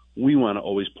 And we want to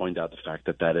always point out the fact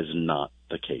that is not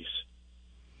the case.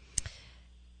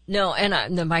 No,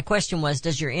 and my question was,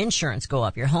 does your insurance go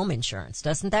up, your home insurance?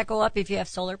 Doesn't that go up if you have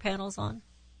solar panels on?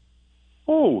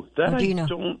 Oh, that do you know? I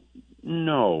don't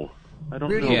know. I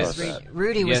don't Rudy know was about that.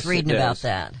 Rudy was reading about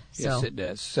that. Yes, it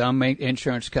does. Some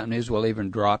insurance companies will even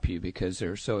drop you because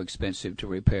they're so expensive to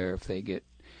repair if they get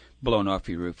blown off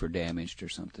your roof or damaged or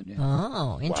something. Yeah.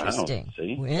 Oh, interesting. Wow.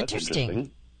 See? Interesting.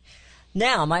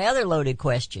 Now, my other loaded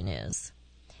question is,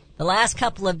 the last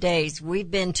couple of days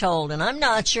we've been told, and I'm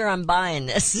not sure I'm buying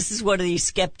this. This is one of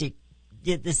these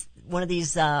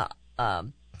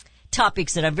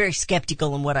topics that I'm very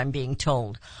skeptical in what I'm being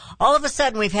told. All of a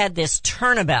sudden, we've had this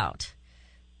turnabout,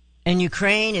 and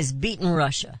Ukraine is beating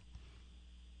Russia.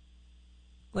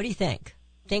 What do you think?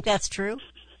 Think that's true?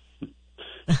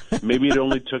 Maybe it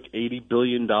only took $80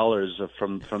 billion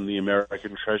from the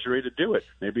American Treasury to do it.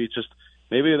 Maybe it's just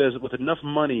Maybe there's with enough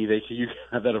money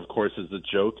that of course is the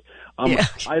joke.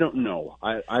 I don't know.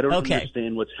 I don't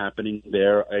understand what's happening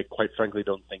there. I quite frankly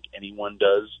don't think anyone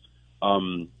does.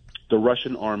 The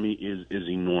Russian army is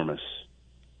enormous.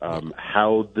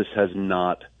 How this has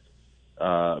not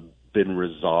been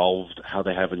resolved, how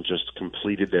they haven't just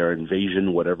completed their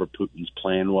invasion, whatever Putin's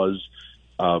plan was,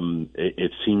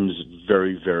 it seems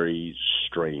very, very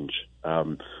strange.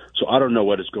 So I don't know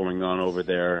what is going on over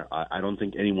there. I don't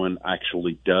think anyone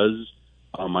actually does.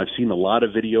 I've seen a lot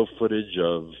of video footage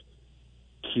of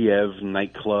Kiev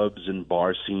nightclubs and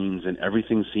bar scenes, and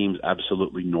everything seems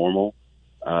absolutely normal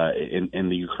in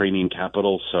the Ukrainian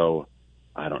capital. So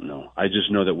I don't know. I just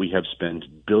know that we have spent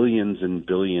billions and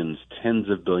billions, tens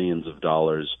of billions of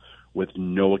dollars with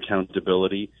no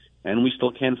accountability, and we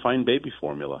still can't find baby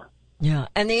formula. Yeah,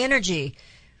 and the energy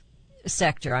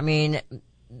sector, I mean,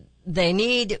 they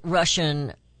need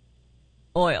Russian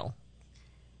oil.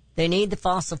 They need the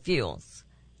fossil fuels.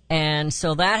 And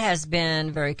so that has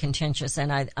been very contentious.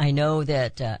 And I know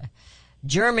that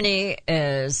Germany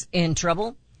is in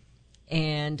trouble.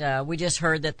 And we just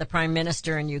heard that the Prime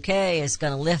Minister in UK is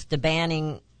going to lift the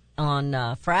banning on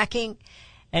fracking.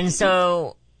 And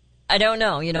so I don't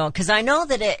know, because I know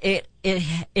that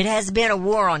it has been a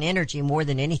war on energy more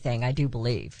than anything, I do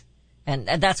believe. And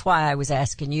that's why I was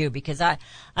asking you, because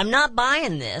I'm not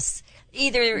buying this.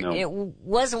 Either it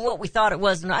wasn't what we thought it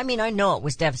was. I mean, I know it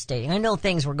was devastating. I know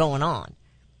things were going on.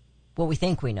 What we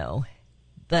think we know.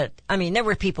 But, I mean, there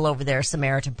were people over there,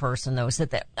 Samaritan person, though,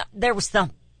 said that there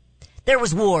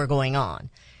was war going on.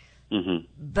 Mm-hmm.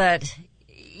 But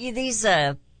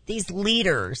these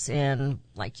leaders in,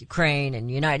 like, Ukraine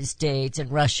and United States and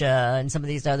Russia and some of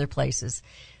these other places,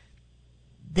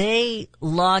 they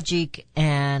logic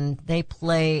and they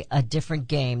play a different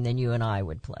game than you and I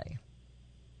would play.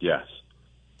 Yes.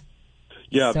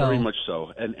 Yeah, very much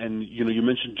so. And you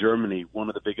mentioned Germany. One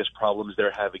of the biggest problems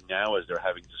they're having now is they're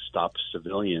having to stop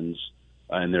civilians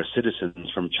and their citizens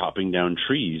from chopping down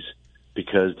trees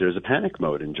because there's a panic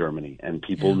mode in Germany, and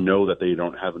people know that they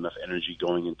don't have enough energy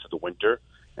going into the winter,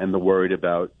 and they're worried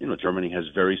about, Germany has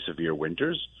very severe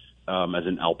winters as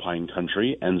an alpine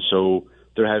country, and so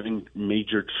they're having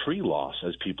major tree loss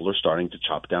as people are starting to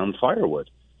chop down firewood.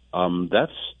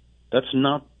 That's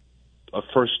not a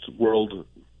first world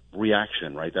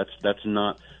reaction, right? That's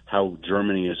not how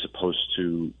Germany is supposed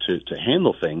to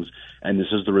handle things, and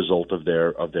this is the result of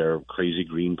their crazy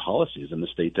green policies in the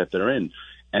state that they're in.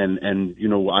 And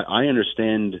I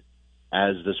understand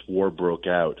as this war broke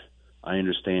out, I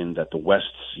understand that the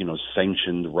West,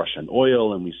 sanctioned Russian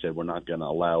oil, and we said we're not going to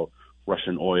allow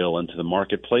Russian oil into the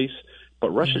marketplace. But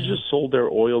Russia just sold their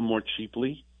oil more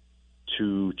cheaply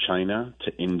to China,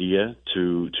 to India,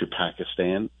 to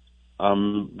Pakistan.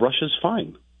 Russia's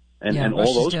fine. And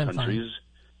all those countries,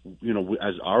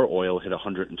 as our oil hit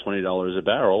 $120 a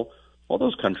barrel, all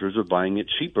those countries were buying it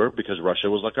cheaper because Russia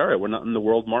was like, all right, we're not in the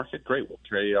world market. Great, we'll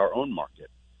create our own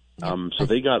market. So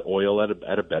they got oil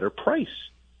at a better price.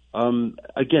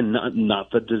 Again,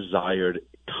 not the desired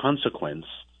consequence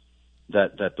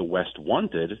that the West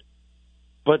wanted,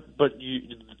 but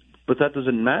that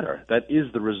doesn't matter. That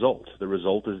is the result. The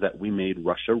result is that we made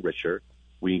Russia richer.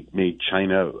 We made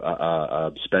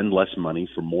China spend less money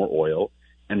for more oil,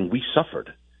 and we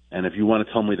suffered. And if you want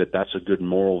to tell me that that's a good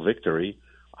moral victory,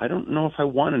 I don't know if I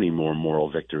want any more moral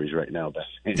victories right now,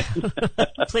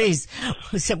 Beth. Please,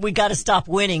 we got to stop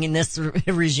winning in this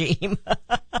regime.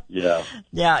 Yeah.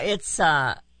 Yeah, it's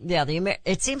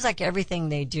it seems like everything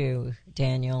they do,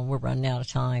 Daniel, we're running out of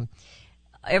time.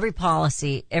 Every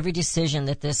policy, every decision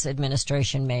that this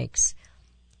administration makes,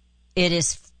 it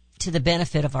is to the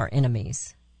benefit of our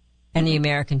enemies, and the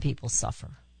American people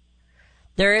suffer.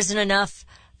 There isn't enough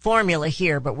formula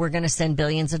here, but we're going to send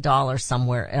billions of dollars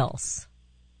somewhere else.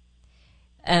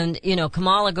 And,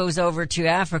 Kamala goes over to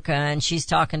Africa and she's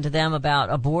talking to them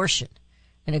about abortion.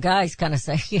 And the guy's kind of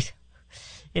saying,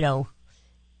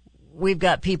 we've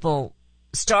got people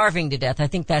starving to death. I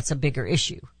think that's a bigger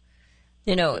issue.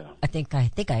 I think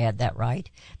I had that right.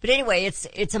 But anyway,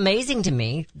 it's amazing to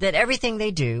me that everything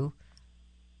they do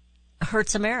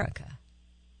hurts America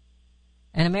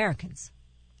and Americans.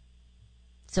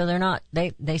 So they're not,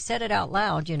 they said it out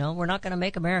loud, we're not going to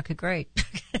make America great.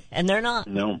 And they're not.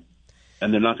 No.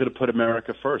 And they're not going to put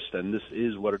America first. And this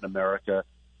is what an America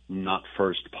not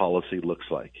first policy looks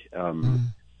like. And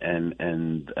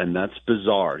that's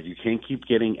bizarre. You can't keep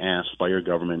getting asked by your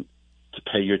government to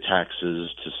pay your taxes,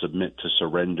 to submit, to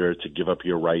surrender, to give up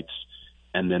your rights,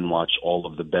 and then watch all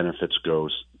of the benefits go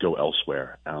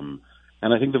elsewhere. And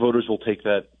I think the voters will take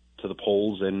that to the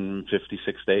polls in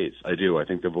 56 days. I do. I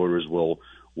think the voters will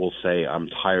will say, I'm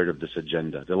tired of this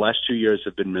agenda. The last 2 years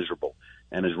have been miserable.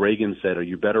 And as Reagan said, are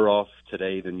you better off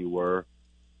today than you were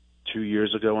 2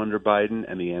 years ago under Biden?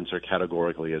 And the answer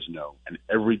categorically is no. And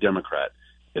every Democrat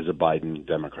is a Biden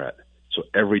Democrat. So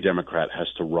every Democrat has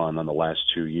to run on the last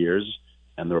 2 years,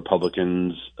 and the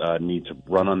Republicans need to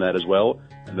run on that as well,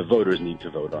 and the voters need to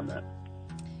vote on that.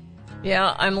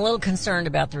 Yeah, I'm a little concerned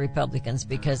about the Republicans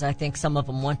because I think some of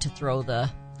them want to throw the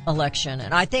election.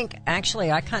 And I think,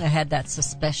 actually, I kind of had that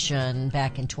suspicion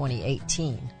back in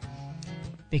 2018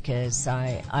 because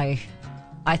I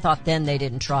thought then they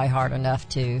didn't try hard enough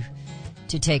to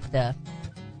take the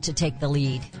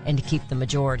lead and to keep the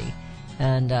majority.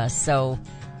 And so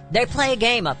they play a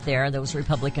game up there, those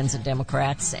Republicans and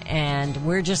Democrats, and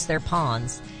we're just their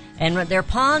pawns. And their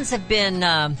pawns have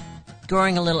been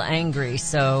growing a little angry,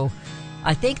 so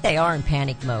I think they are in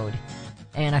panic mode.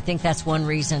 And I think that's one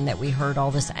reason that we heard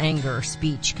all this anger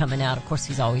speech coming out. Of course,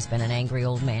 he's always been an angry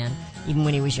old man, even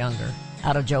when he was younger,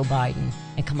 out of Joe Biden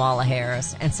and Kamala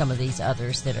Harris and some of these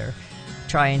others that are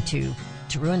trying to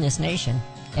ruin this nation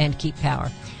and keep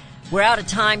power. We're out of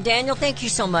time. Daniel, thank you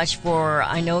so much for,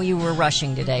 I know you were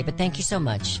rushing today, but thank you so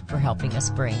much for helping us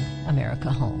bring America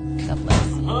home. God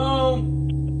bless. Home.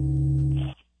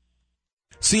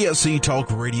 CSC Talk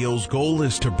Radio's goal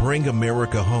is to bring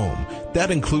America home.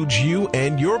 That includes you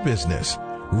and your business.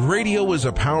 Radio is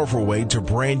a powerful way to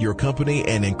brand your company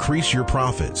and increase your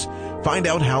profits. Find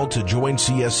out how to join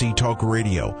CSC Talk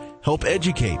Radio, help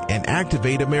educate and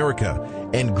activate America,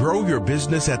 and grow your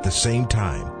business at the same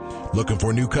time. Looking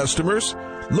for new customers?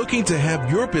 Looking to have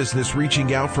your business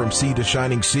reaching out from sea to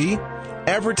shining sea?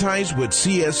 Advertise with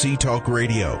CSC Talk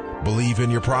Radio. Believe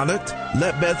in your product?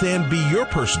 Let Beth Ann be your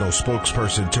personal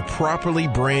spokesperson to properly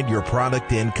brand your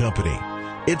product and company.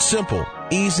 It's simple,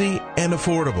 easy, and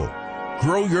affordable.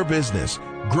 Grow your business,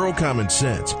 grow common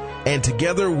sense, and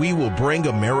together we will bring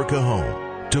America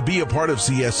home. To be a part of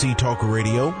CSC Talk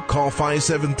Radio, call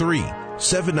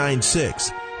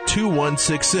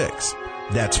 573-796-2166.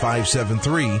 That's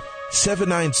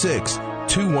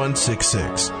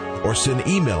 573-796-2166. Or send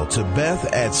email to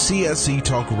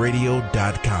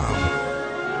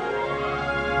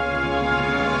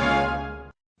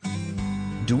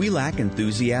beth@csctalkradio.com. Do we lack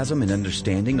enthusiasm and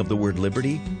understanding of the word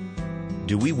liberty?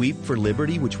 Do we weep for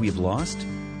liberty which we have lost?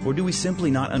 Or do we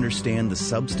simply not understand the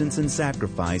substance and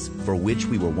sacrifice for which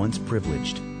we were once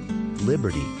privileged?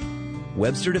 Liberty.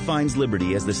 Webster defines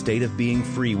liberty as the state of being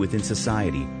free within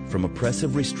society from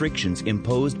oppressive restrictions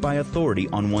imposed by authority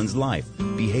on one's life,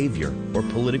 behavior, or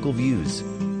political views.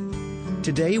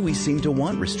 Today we seem to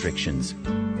want restrictions,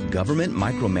 government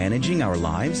micromanaging our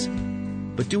lives.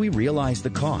 But do we realize the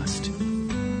cost?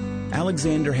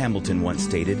 Alexander Hamilton once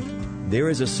stated, "There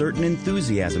is a certain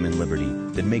enthusiasm in liberty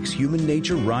that makes human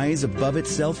nature rise above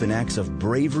itself in acts of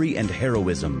bravery and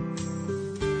heroism."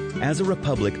 As a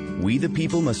republic, we the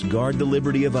people must guard the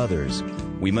liberty of others.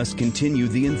 We must continue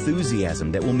the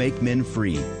enthusiasm that will make men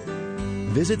free.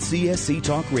 Visit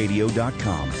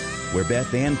csctalkradio.com, where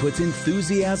Beth Ann puts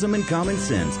enthusiasm and common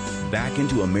sense back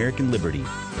into American liberty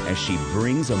as she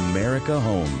brings America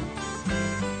home.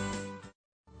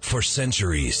 For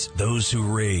centuries, those who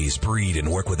raise, breed,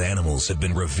 and work with animals have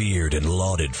been revered and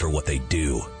lauded for what they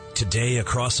do. Today,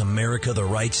 across America, the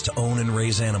rights to own and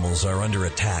raise animals are under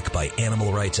attack by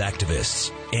animal rights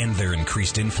activists and their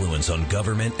increased influence on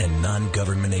government and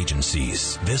non-government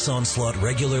agencies. This onslaught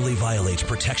regularly violates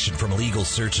protection from illegal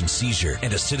search and seizure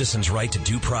and a citizen's right to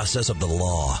due process of the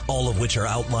law, all of which are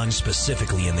outlined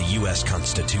specifically in the U.S.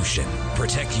 Constitution.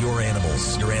 Protect your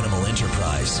animals, your animal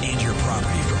enterprise, and your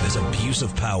property from this abuse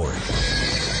of power.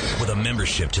 With a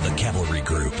membership to the Cavalry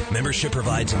Group, membership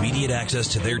provides immediate access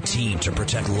to their team to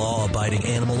protect law-abiding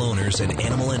animal owners and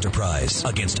animal enterprise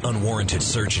against unwarranted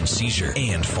search and seizure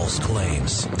and false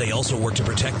claims. They also work to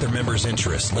protect their members'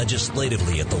 interests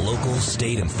legislatively at the local,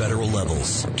 state, and federal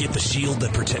levels. Get the shield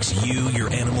that protects you,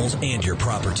 your animals, and your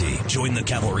property. Join the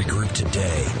Cavalry Group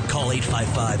today. Call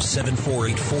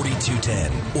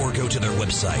 855-748-4210 or go to their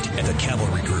website at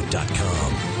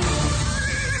thecavalrygroup.com.